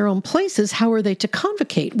stay in their own places, how are they to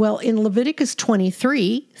convocate? Well, in Leviticus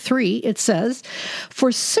 23:3, it says, "For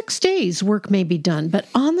 6 days work may be done, but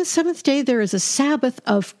on the seventh day there is a Sabbath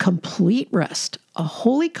of complete rest, a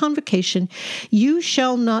holy convocation. You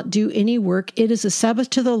shall not do any work. It is a Sabbath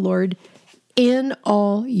to the Lord in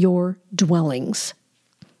all your dwellings."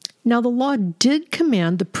 Now, the law did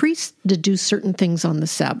command the priests to do certain things on the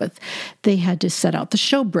Sabbath. They had to set out the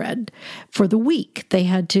showbread for the week. They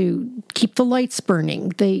had to keep the lights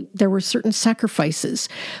burning. There were certain sacrifices.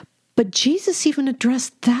 But Jesus even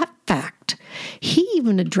addressed that fact. He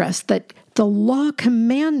even addressed that the law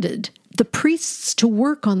commanded the priests to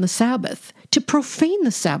work on the Sabbath, to profane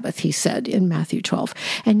the Sabbath, he said in Matthew 12.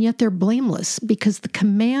 And yet they're blameless because the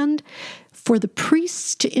command for the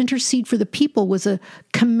priests to intercede for the people was a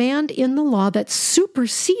command in the law that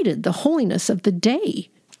superseded the holiness of the day.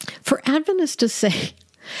 For Adventists to say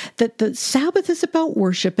that the Sabbath is about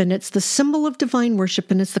worship and it's the symbol of divine worship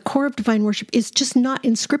and it's the core of divine worship is just not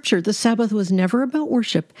in Scripture. The Sabbath was never about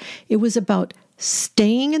worship. It was about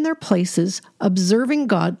staying in their places, observing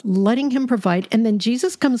God, letting Him provide, and then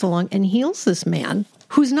Jesus comes along and heals this man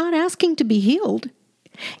who's not asking to be healed.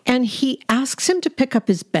 And he asks him to pick up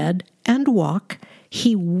his bed and walk.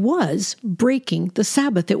 He was breaking the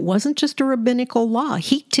Sabbath. It wasn't just a rabbinical law.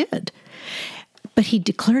 He did. But he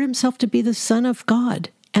declared himself to be the Son of God.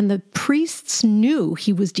 And the priests knew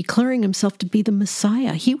he was declaring himself to be the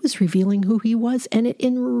Messiah. He was revealing who he was, and it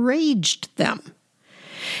enraged them.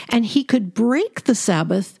 And he could break the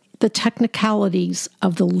Sabbath, the technicalities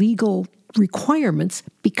of the legal requirements,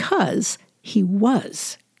 because he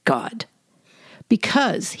was God.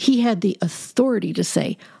 Because he had the authority to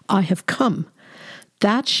say, "I have come.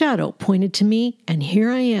 That shadow pointed to me, and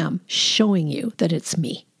here I am showing you that it's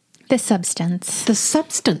me." The substance. The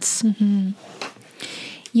substance. Mm-hmm.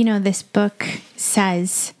 You know, this book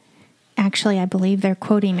says, actually, I believe they're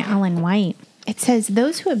quoting Ellen White. It says,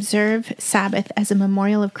 "Those who observe Sabbath as a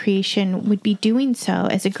memorial of creation would be doing so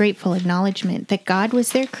as a grateful acknowledgement that God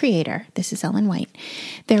was their creator," this is Ellen White,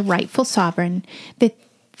 "their rightful sovereign, that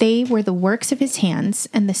they were the works of his hands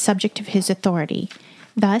and the subject of his authority.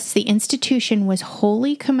 Thus, the institution was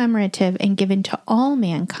wholly commemorative and given to all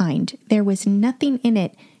mankind. There was nothing in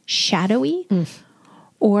it shadowy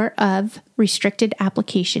or of restricted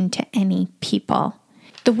application to any people."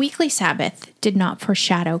 The weekly Sabbath did not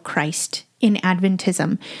foreshadow Christ in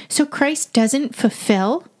Adventism, so Christ doesn't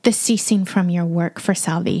fulfill the ceasing from your work for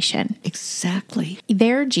salvation. Exactly.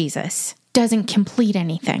 Their Jesus doesn't complete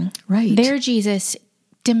anything. Right. Their Jesus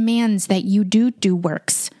demands that you do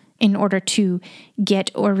works in order to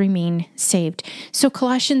get or remain saved. So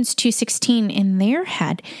Colossians 2:16 in their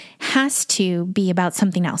head has to be about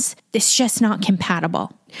something else. It's just not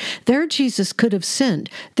compatible. Their Jesus could have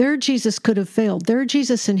sinned. Their Jesus could have failed. Their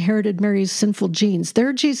Jesus inherited Mary's sinful genes.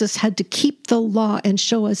 Their Jesus had to keep the law and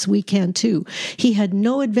show us we can too. He had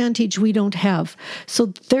no advantage we don't have.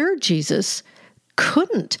 So their Jesus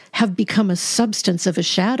couldn't have become a substance of a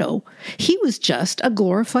shadow. He was just a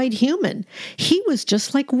glorified human. He was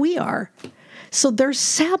just like we are. So their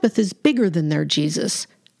Sabbath is bigger than their Jesus.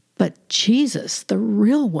 But Jesus, the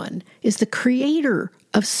real one, is the creator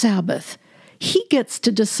of Sabbath. He gets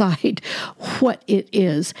to decide what it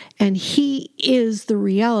is, and he is the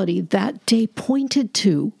reality that day pointed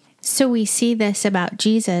to. So we see this about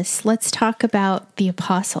Jesus. Let's talk about the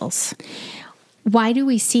apostles. Why do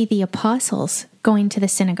we see the apostles going to the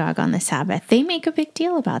synagogue on the Sabbath? They make a big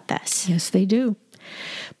deal about this. Yes, they do.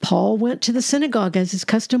 Paul went to the synagogue as his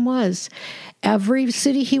custom was. Every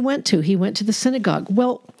city he went to the synagogue.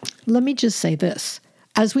 Well, let me just say this.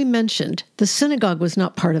 As we mentioned, the synagogue was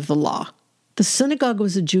not part of the law. The synagogue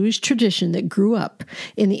was a Jewish tradition that grew up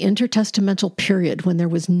in the intertestamental period when there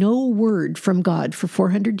was no word from God for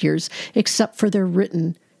 400 years except for their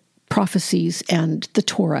written prophecies and the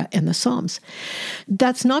Torah and the Psalms.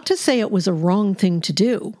 That's not to say it was a wrong thing to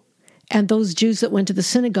do. And those Jews that went to the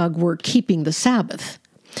synagogue were keeping the Sabbath.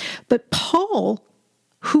 But Paul,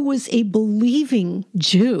 who was a believing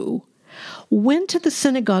Jew, went to the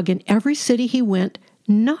synagogue in every city he went,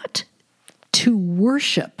 not to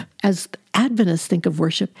worship, as Adventists think of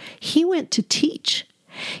worship. He went to teach.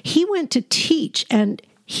 He went to teach, and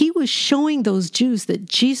he was showing those Jews that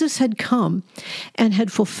Jesus had come and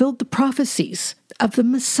had fulfilled the prophecies of the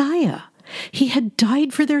Messiah. He had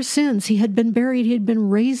died for their sins. He had been buried. He had been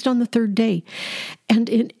raised on the third day. And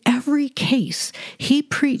in every case, he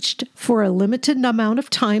preached for a limited amount of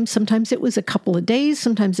time. Sometimes it was a couple of days.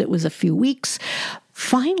 Sometimes it was a few weeks.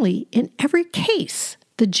 Finally, in every case,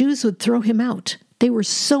 the Jews would throw him out They were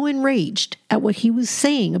so enraged at what he was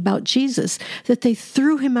saying about Jesus that they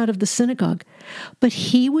threw him out of the synagogue. But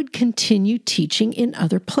he would continue teaching in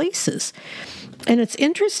other places. And it's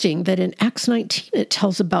interesting that in Acts 19, it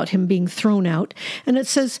tells about him being thrown out. And it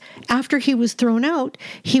says after he was thrown out,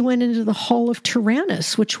 he went into the Hall of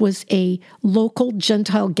Tyrannus, which was a local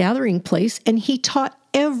Gentile gathering place, and he taught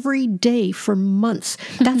every day for months.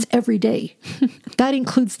 That's every day. That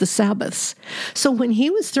includes the Sabbaths. So when he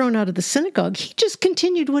was thrown out of the synagogue, he just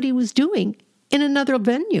continued what he was doing in another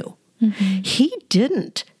venue. Mm-hmm. He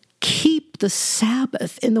didn't keep the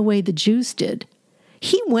Sabbath in the way the Jews did.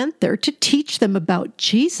 He went there to teach them about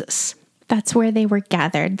Jesus. That's where they were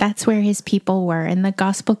gathered. That's where his people were. And the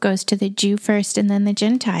gospel goes to the Jew first and then the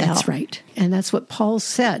Gentile. That's right. And that's what Paul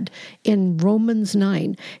said in Romans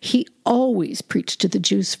 9. He always preached to the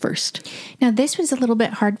Jews first. Now, this was a little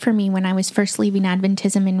bit hard for me when I was first leaving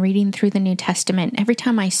Adventism and reading through the New Testament. Every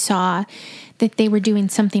time I saw that they were doing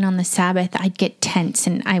something on the Sabbath, I'd get tense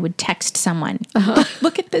and I would text someone,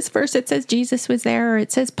 look at this verse. It says Jesus was there, or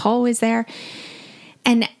it says Paul was there.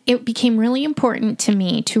 And it became really important to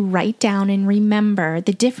me to write down and remember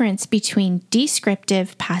the difference between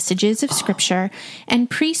descriptive passages of Scripture and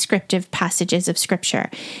prescriptive passages of Scripture.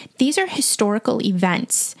 These are historical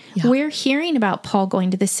events. Yeah. We're hearing about Paul going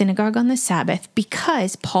to the synagogue on the Sabbath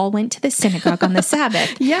because Paul went to the synagogue on the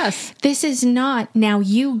Sabbath. Yes. This is not, now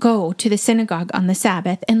you go to the synagogue on the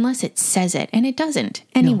Sabbath, unless it says it, and it doesn't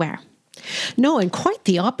anywhere. No, and quite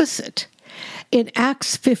the opposite. In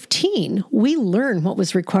Acts 15, we learn what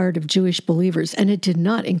was required of Jewish believers, and it did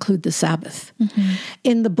not include the Sabbath. Mm-hmm.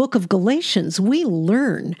 In the book of Galatians, we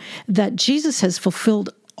learn that Jesus has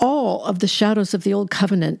fulfilled all of the shadows of the old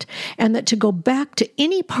covenant, and that to go back to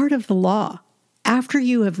any part of the law after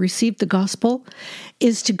you have received the gospel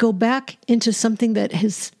is to go back into something that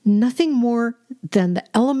is nothing more than the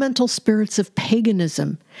elemental spirits of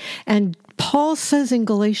paganism. And Paul says in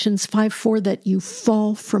Galatians 5:4 that you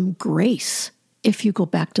fall from grace if you go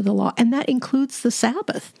back to the law, and that includes the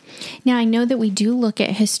Sabbath. Now, I know that we do look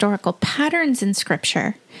at historical patterns in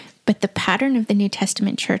Scripture, but the pattern of the New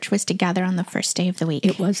Testament church was to gather on the first day of the week.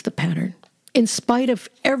 It was the pattern. In spite of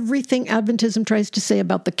everything Adventism tries to say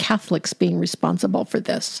about the Catholics being responsible for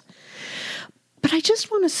this. But I just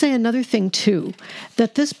want to say another thing, too,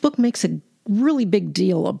 that this book makes a really big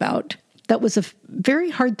deal about. That was a very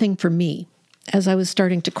hard thing for me as I was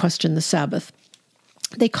starting to question the Sabbath.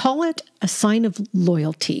 They call it a sign of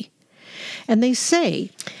loyalty. And they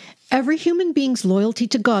say, every human being's loyalty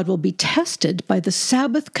to God will be tested by the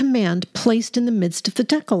Sabbath command placed in the midst of the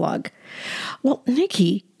Decalogue. Well,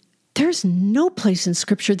 Nikki, there's no place in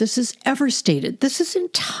Scripture this is ever stated. This is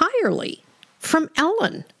entirely from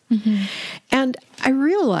Ellen. Mm-hmm. And I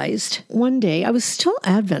realized one day, I was still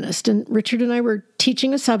Adventist, and Richard and I were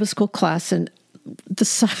teaching a Sabbath school class, and the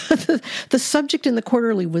subject in the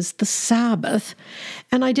quarterly was the Sabbath,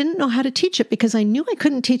 and I didn't know how to teach it because I knew I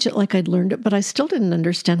couldn't teach it like I'd learned it, but I still didn't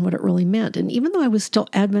understand what it really meant. And even though I was still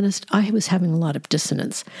Adventist, I was having a lot of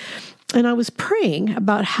dissonance. And I was praying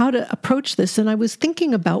about how to approach this, and I was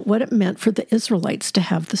thinking about what it meant for the Israelites to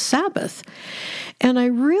have the Sabbath. And I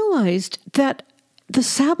realized that the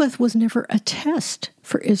Sabbath was never a test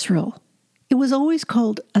for Israel. It was always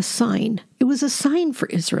called a sign. It was a sign for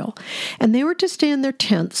Israel. And they were to stay in their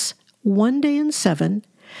tents 1 day in 7.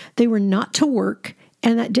 They were not to work,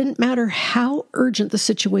 and that didn't matter how urgent the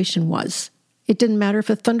situation was. It didn't matter if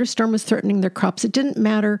a thunderstorm was threatening their crops. It didn't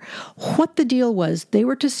matter what the deal was. They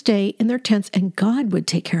were to stay in their tents, and God would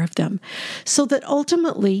take care of them, so that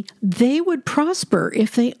ultimately they would prosper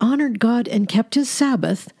if they honored God and kept His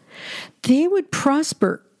Sabbath. They would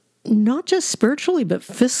prosper not just spiritually, but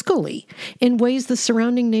fiscally, in ways the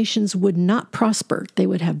surrounding nations would not prosper. They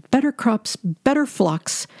would have better crops, better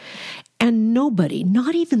flocks, and nobody,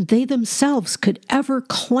 not even they themselves, could ever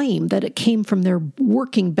claim that it came from their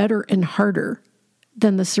working better and harder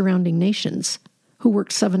than the surrounding nations, who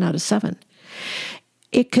worked 7 out of 7.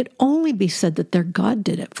 It could only be said that their God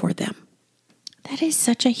did it for them. That is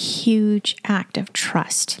such a huge act of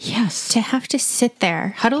trust. Yes. To have to sit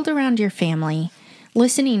there, huddled around your family,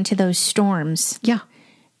 listening to those storms. Yeah.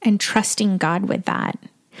 And trusting God with that.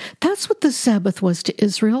 That's what the Sabbath was to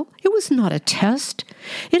Israel. It was not a test.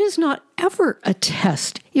 It is not ever a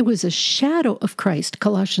test. It was a shadow of Christ,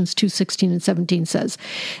 Colossians 2:16 and 17 says.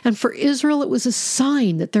 And for Israel, it was a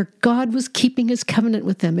sign that their God was keeping His covenant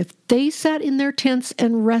with them. If they sat in their tents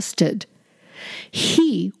and rested,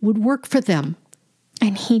 He would work for them.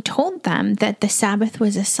 And he told them that the Sabbath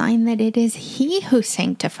was a sign that it is he who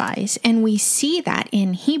sanctifies. And we see that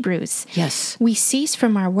in Hebrews. Yes. We cease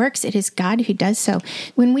from our works. It is God who does so.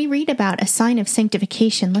 When we read about a sign of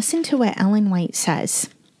sanctification, listen to what Ellen White says.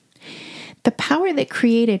 The power that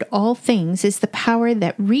created all things is the power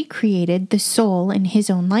that recreated the soul in his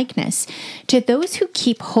own likeness. To those who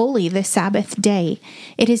keep holy the Sabbath day,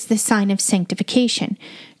 it is the sign of sanctification.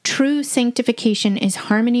 True sanctification is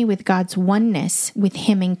harmony with God's oneness with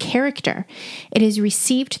him in character. It is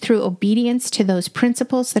received through obedience to those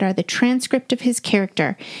principles that are the transcript of his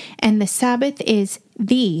character, and the Sabbath is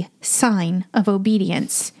the sign of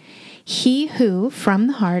obedience. He who, from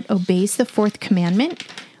the heart, obeys the fourth commandment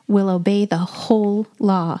will obey the whole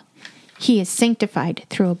law. He is sanctified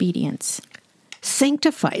through obedience.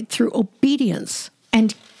 Sanctified through obedience.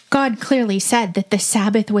 And God clearly said that the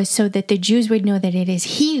Sabbath was so that the Jews would know that it is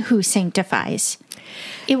he who sanctifies.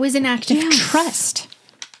 It was an act of trust.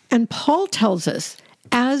 And Paul tells us,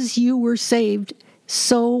 as you were saved,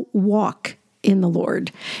 so walk in the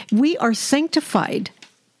Lord. We are sanctified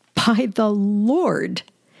by the Lord.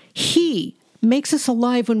 He makes us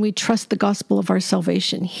alive when we trust the gospel of our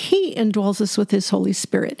salvation. He indwells us with his Holy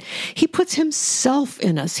Spirit. He puts himself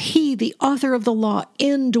in us. He, the author of the law,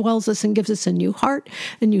 indwells us and gives us a new heart,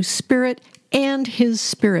 a new spirit, and his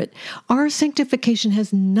spirit. Our sanctification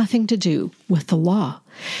has nothing to do with the law.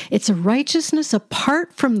 It's a righteousness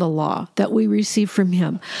apart from the law that we receive from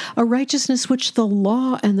him, a righteousness which the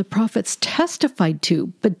law and the prophets testified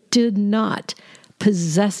to, but did not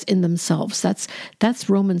possess in themselves. That's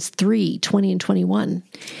Romans 3:20 and 21.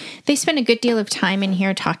 They spent a good deal of time in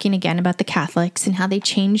here talking again about the Catholics and how they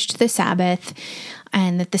changed the Sabbath,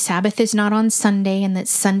 and that the Sabbath is not on Sunday, and that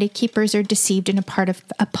Sunday keepers are deceived in a part of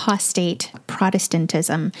apostate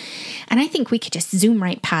Protestantism. And I think we could just zoom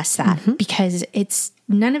right past that because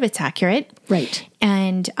none of it's accurate. Right.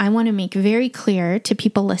 And I want to make very clear to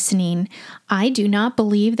people listening, I do not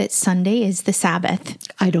believe that Sunday is the Sabbath.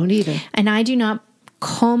 I don't either. And I do not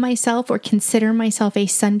call myself or consider myself a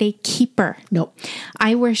Sunday keeper. Nope.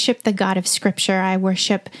 I worship the God of Scripture. I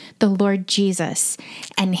worship the Lord Jesus.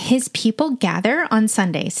 And his people gather on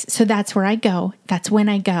Sundays. So that's where I go. That's when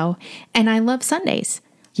I go. And I love Sundays.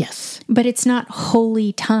 Yes. But it's not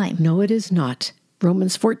holy time. No, it is not.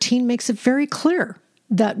 Romans 14 makes it very clear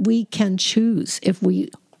that we can choose if we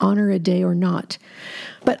honor a day or not.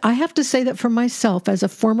 But I have to say that for myself, as a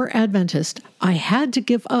former Adventist, I had to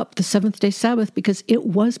give up the seventh-day Sabbath because it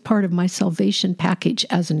was part of my salvation package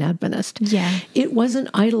as an Adventist. Yeah. It was an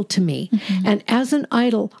idol to me. And as an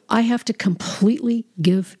idol, I have to completely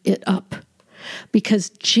give it up. Because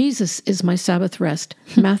Jesus is my Sabbath rest.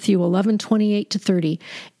 Matthew 11:28-30.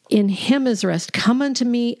 In him is rest. Come unto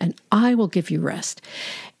me, and I will give you rest.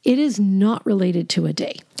 It is not related to a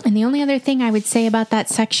day. And the only other thing I would say about that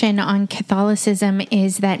section on Catholicism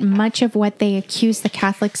is that much of what they accuse the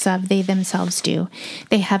Catholics of, they themselves do.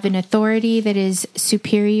 They have an authority that is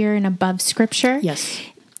superior and above Scripture. Yes.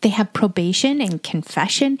 They have probation and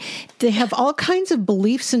confession. They have all kinds of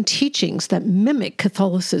beliefs and teachings that mimic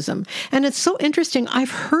Catholicism. And it's so interesting. I've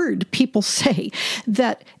heard people say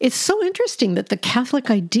that it's so interesting that the Catholic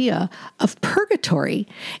idea of purgatory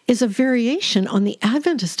is a variation on the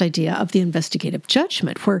Adventist idea of the investigative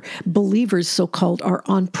judgment, where believers, so-called, are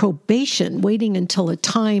on probation, waiting until a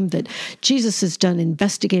time that Jesus is done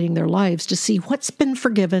investigating their lives to see what's been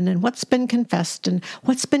forgiven and what's been confessed and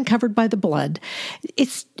what's been covered by the blood.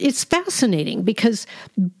 It's fascinating because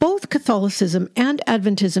both Catholicism and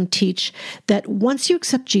Adventism teach that once you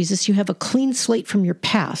accept Jesus, you have a clean slate from your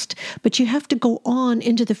past, but you have to go on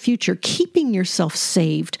into the future, keeping yourself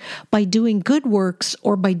saved by doing good works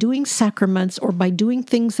or by doing sacraments or by doing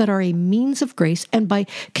things that are a means of grace and by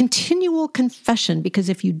continual confession, because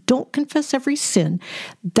if you don't confess every sin,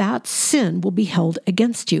 that sin will be held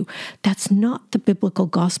against you. That's not the biblical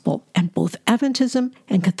gospel, and both Adventism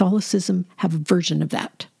and Catholicism have a version of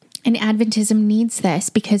that. And Adventism needs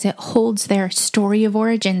this because it holds their story of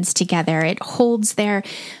origins together. It holds their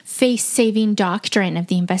faith-saving doctrine of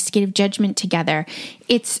the investigative judgment together.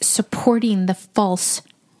 It's supporting the false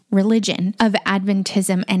religion of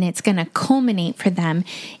Adventism, and it's going to culminate for them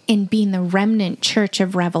in being the remnant church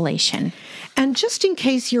of Revelation. And just in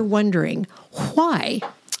case you're wondering why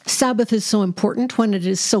Sabbath is so important when it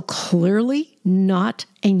is so clearly not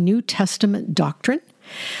a New Testament doctrine,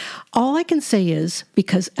 all I can say is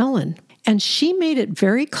because Ellen, and she made it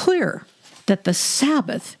very clear that the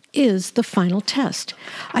Sabbath is the final test.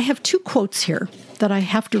 I have two quotes here that I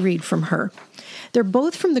have to read from her. They're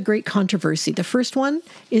both from The Great Controversy. The first one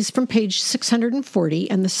is from page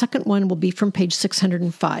 640, and the second one will be from page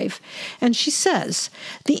 605. And she says,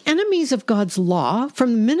 "The enemies of God's law,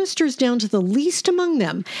 from the ministers down to the least among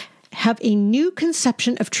them, have a new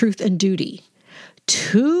conception of truth and duty.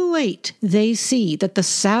 Too late they see that the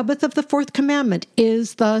Sabbath of the fourth commandment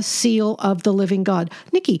is the seal of the living God."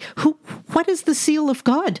 Nikki, what is the seal of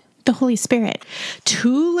God? The Holy Spirit.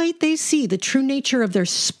 Too late they see the true nature of their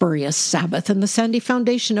spurious Sabbath and the sandy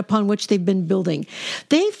foundation upon which they've been building.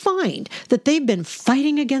 They find that they've been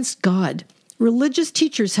fighting against God. Religious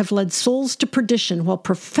teachers have led souls to perdition while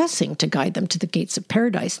professing to guide them to the gates of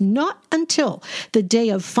paradise. Not until the day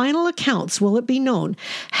of final accounts will it be known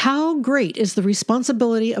how great is the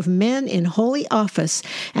responsibility of men in holy office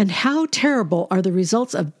and how terrible are the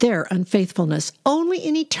results of their unfaithfulness. Only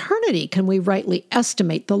in eternity can we rightly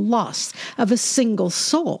estimate the loss of a single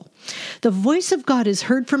soul. The voice of God is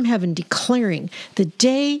heard from heaven declaring the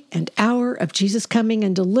day and hour of Jesus' coming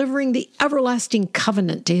and delivering the everlasting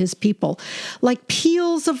covenant to his people. Like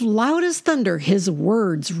peals of loudest thunder, his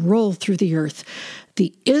words roll through the earth.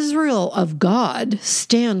 The Israel of God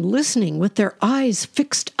stand listening with their eyes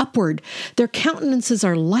fixed upward. Their countenances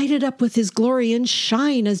are lighted up with his glory and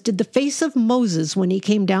shine as did the face of Moses when he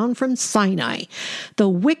came down from Sinai. The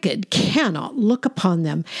wicked cannot look upon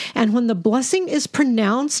them. And when the blessing is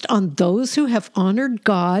pronounced on those who have honored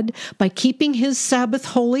God by keeping his Sabbath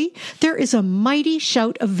holy, there is a mighty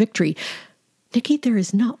shout of victory. Nikki, there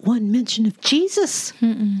is not one mention of Jesus.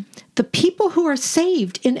 Mm-mm. The people who are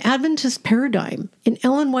saved in Adventist paradigm, in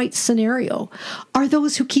Ellen White's scenario, are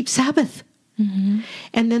those who keep Sabbath. Mm-hmm.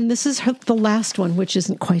 And then this is the last one, which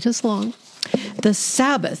isn't quite as long. The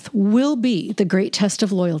Sabbath will be the great test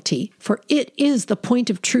of loyalty, for it is the point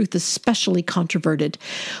of truth especially controverted.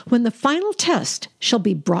 When the final test shall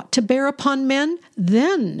be brought to bear upon men,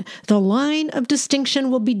 then the line of distinction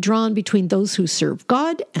will be drawn between those who serve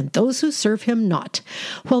God and those who serve him not,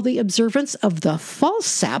 while the observance of the false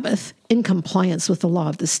Sabbath, in compliance with the law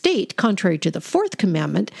of the state, contrary to the fourth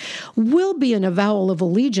commandment, will be an avowal of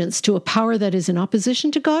allegiance to a power that is in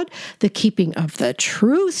opposition to God. The keeping of the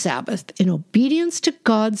true Sabbath in obedience to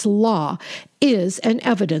God's law is an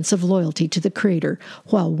evidence of loyalty to the Creator.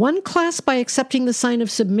 While one class, by accepting the sign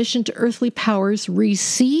of submission to earthly powers,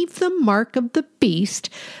 receive the mark of the beast,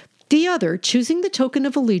 the other, choosing the token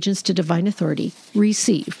of allegiance to divine authority,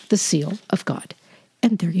 receive the seal of God.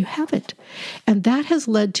 And there you have it. And that has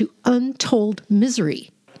led to untold misery.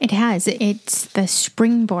 It has. It's the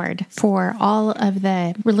springboard for all of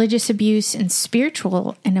the religious abuse and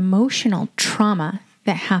spiritual and emotional trauma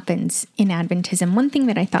that happens in Adventism. One thing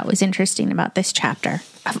that I thought was interesting about this chapter,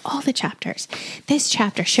 of all the chapters, this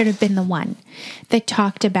chapter should have been the one that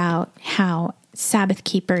talked about how Sabbath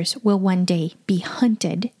keepers will one day be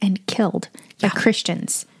hunted and killed by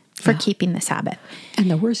Christians for keeping the Sabbath.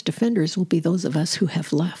 And the worst offenders will be those of us who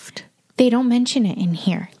have left. They don't mention it in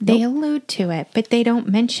here. They allude to it, but they don't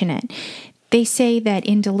mention it. They say that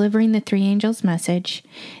in delivering the three angels' message,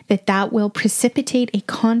 that will precipitate a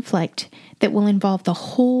conflict that will involve the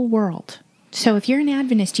whole world. So if you're an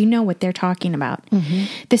Adventist, you know what they're talking about.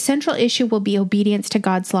 Mm-hmm. The central issue will be obedience to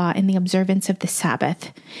God's law and the observance of the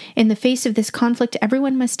Sabbath. In the face of this conflict,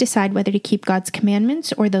 everyone must decide whether to keep God's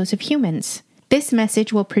commandments or those of humans. This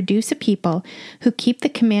message will produce a people who keep the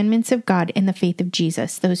commandments of God in the faith of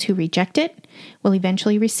Jesus. Those who reject it will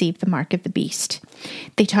eventually receive the mark of the beast.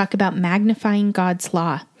 They talk about magnifying God's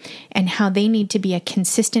law and how they need to be a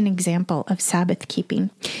consistent example of Sabbath keeping.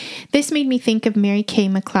 This made me think of Mary Kay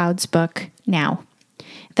McLeod's book, Now,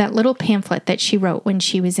 that little pamphlet that she wrote when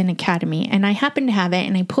she was in academy. And I happened to have it,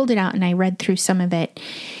 and I pulled it out and I read through some of it.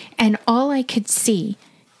 And all I could see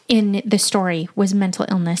in the story was mental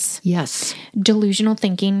illness. Yes. Delusional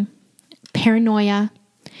thinking, paranoia,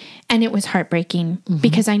 and it was heartbreaking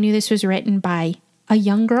because I knew this was written by a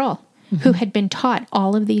young girl who had been taught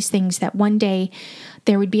all of these things, that one day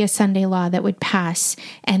there would be a Sunday law that would pass,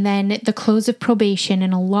 and then the close of probation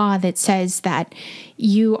and a law that says that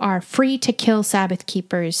you are free to kill Sabbath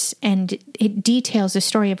keepers. And it details the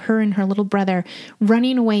story of her and her little brother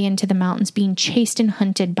running away into the mountains, being chased and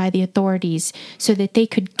hunted by the authorities so that they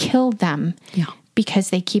could kill them because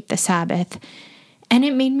they keep the Sabbath. And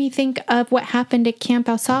it made me think of what happened at Camp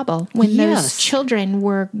Au Sable when those children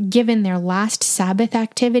were given their last Sabbath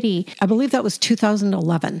activity. I believe that was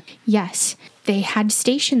 2011. Yes. They had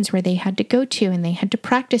stations where they had to go to, and they had to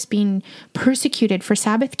practice being persecuted for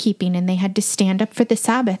Sabbath keeping, and they had to stand up for the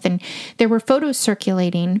Sabbath. And there were photos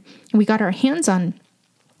circulating. We got our hands on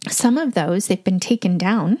Some of those, they've been taken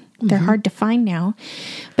down. They're hard to find now.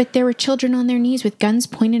 But there were children on their knees with guns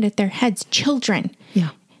pointed at their heads. Children. Yeah.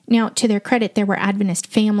 Now, to their credit, there were Adventist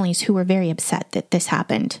families who were very upset that this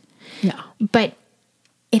happened. Yeah. But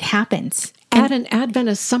it happens. At an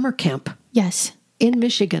Adventist summer camp. Yes. In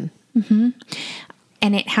Michigan.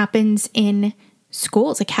 And it happens in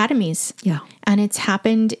schools, academies. Yeah. And it's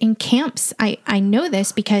happened in camps. I know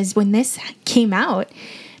this because when this came out,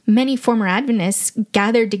 many former Adventists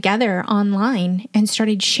gathered together online and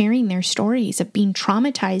started sharing their stories of being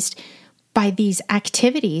traumatized by these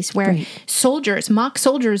activities where soldiers, mock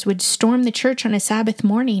soldiers, would storm the church on a Sabbath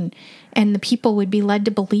morning and the people would be led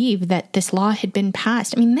to believe that this law had been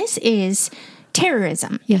passed. I mean, this is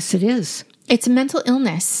terrorism. Yes, it is. It's mental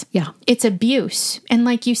illness. Yeah. It's abuse. And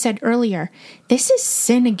like you said earlier, this is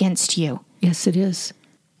sin against you. Yes, it is.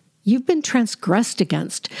 You've been transgressed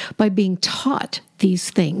against by being taught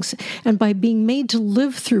these things and by being made to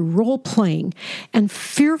live through role-playing and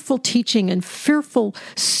fearful teaching and fearful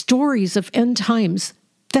stories of end times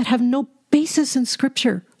that have no basis in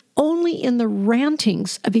Scripture, only in the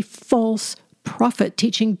rantings of a false prophet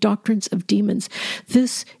teaching doctrines of demons.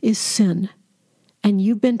 This is sin, and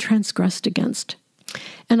you've been transgressed against.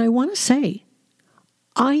 And I want to say,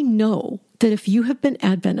 I know that if you have been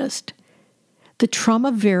Adventist, the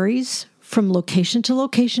trauma varies from location to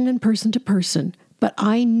location and person to person, but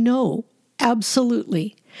I know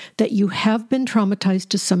absolutely that you have been traumatized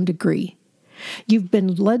to some degree. You've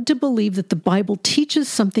been led to believe that the Bible teaches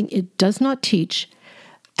something it does not teach.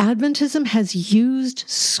 Adventism has used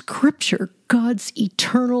Scripture, God's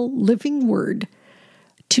eternal living word,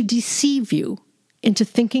 to deceive you into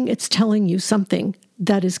thinking it's telling you something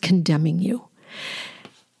that is condemning you.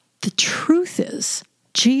 The truth is,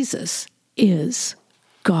 Jesus is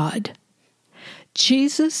God.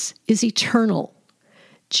 Jesus is eternal.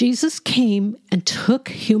 Jesus came and took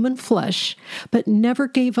human flesh, but never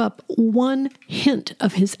gave up one hint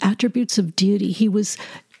of his attributes of deity. He was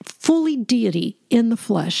fully deity in the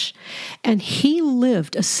flesh, and he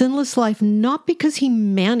lived a sinless life not because he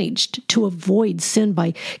managed to avoid sin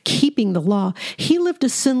by keeping the law. He lived a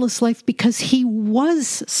sinless life because he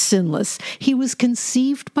was sinless. He was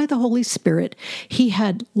conceived by the Holy Spirit. He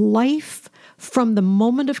had life from the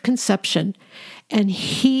moment of conception, and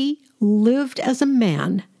he lived as a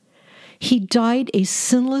man. He died a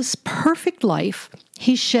sinless, perfect life.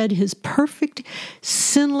 He shed his perfect,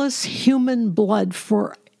 sinless human blood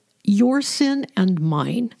for your sin and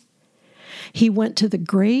mine. He went to the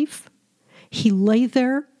grave. He lay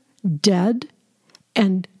there dead,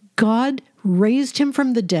 and God raised him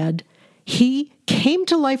from the dead. He came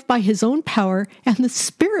to life by his own power, and the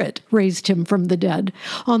Spirit raised him from the dead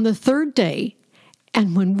on the third day.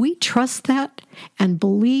 And when we trust that and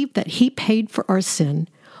believe that he paid for our sin,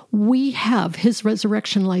 we have his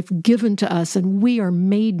resurrection life given to us, and we are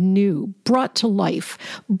made new, brought to life,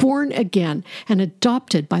 born again, and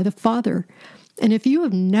adopted by the Father. And if you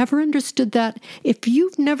have never understood that, if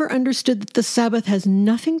you've never understood that the Sabbath has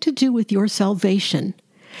nothing to do with your salvation,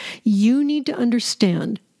 you need to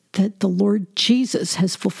understand that the Lord Jesus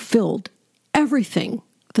has fulfilled everything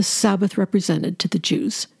the Sabbath represented to the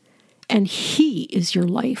Jews, and he is your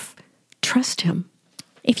life. Trust him.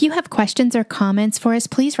 If you have questions or comments for us,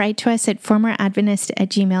 please write to us at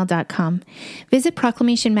formeradventist@gmail.com. Visit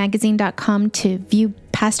proclamationmagazine.com to view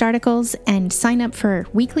past articles and sign up for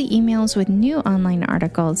weekly emails with new online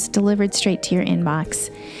articles delivered straight to your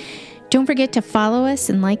inbox. Don't forget to follow us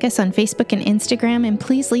and like us on Facebook and Instagram, and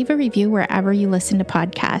please leave a review wherever you listen to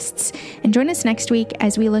podcasts. And join us next week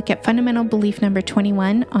as we look at fundamental belief number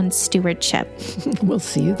 21 on stewardship. We'll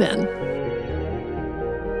see you then.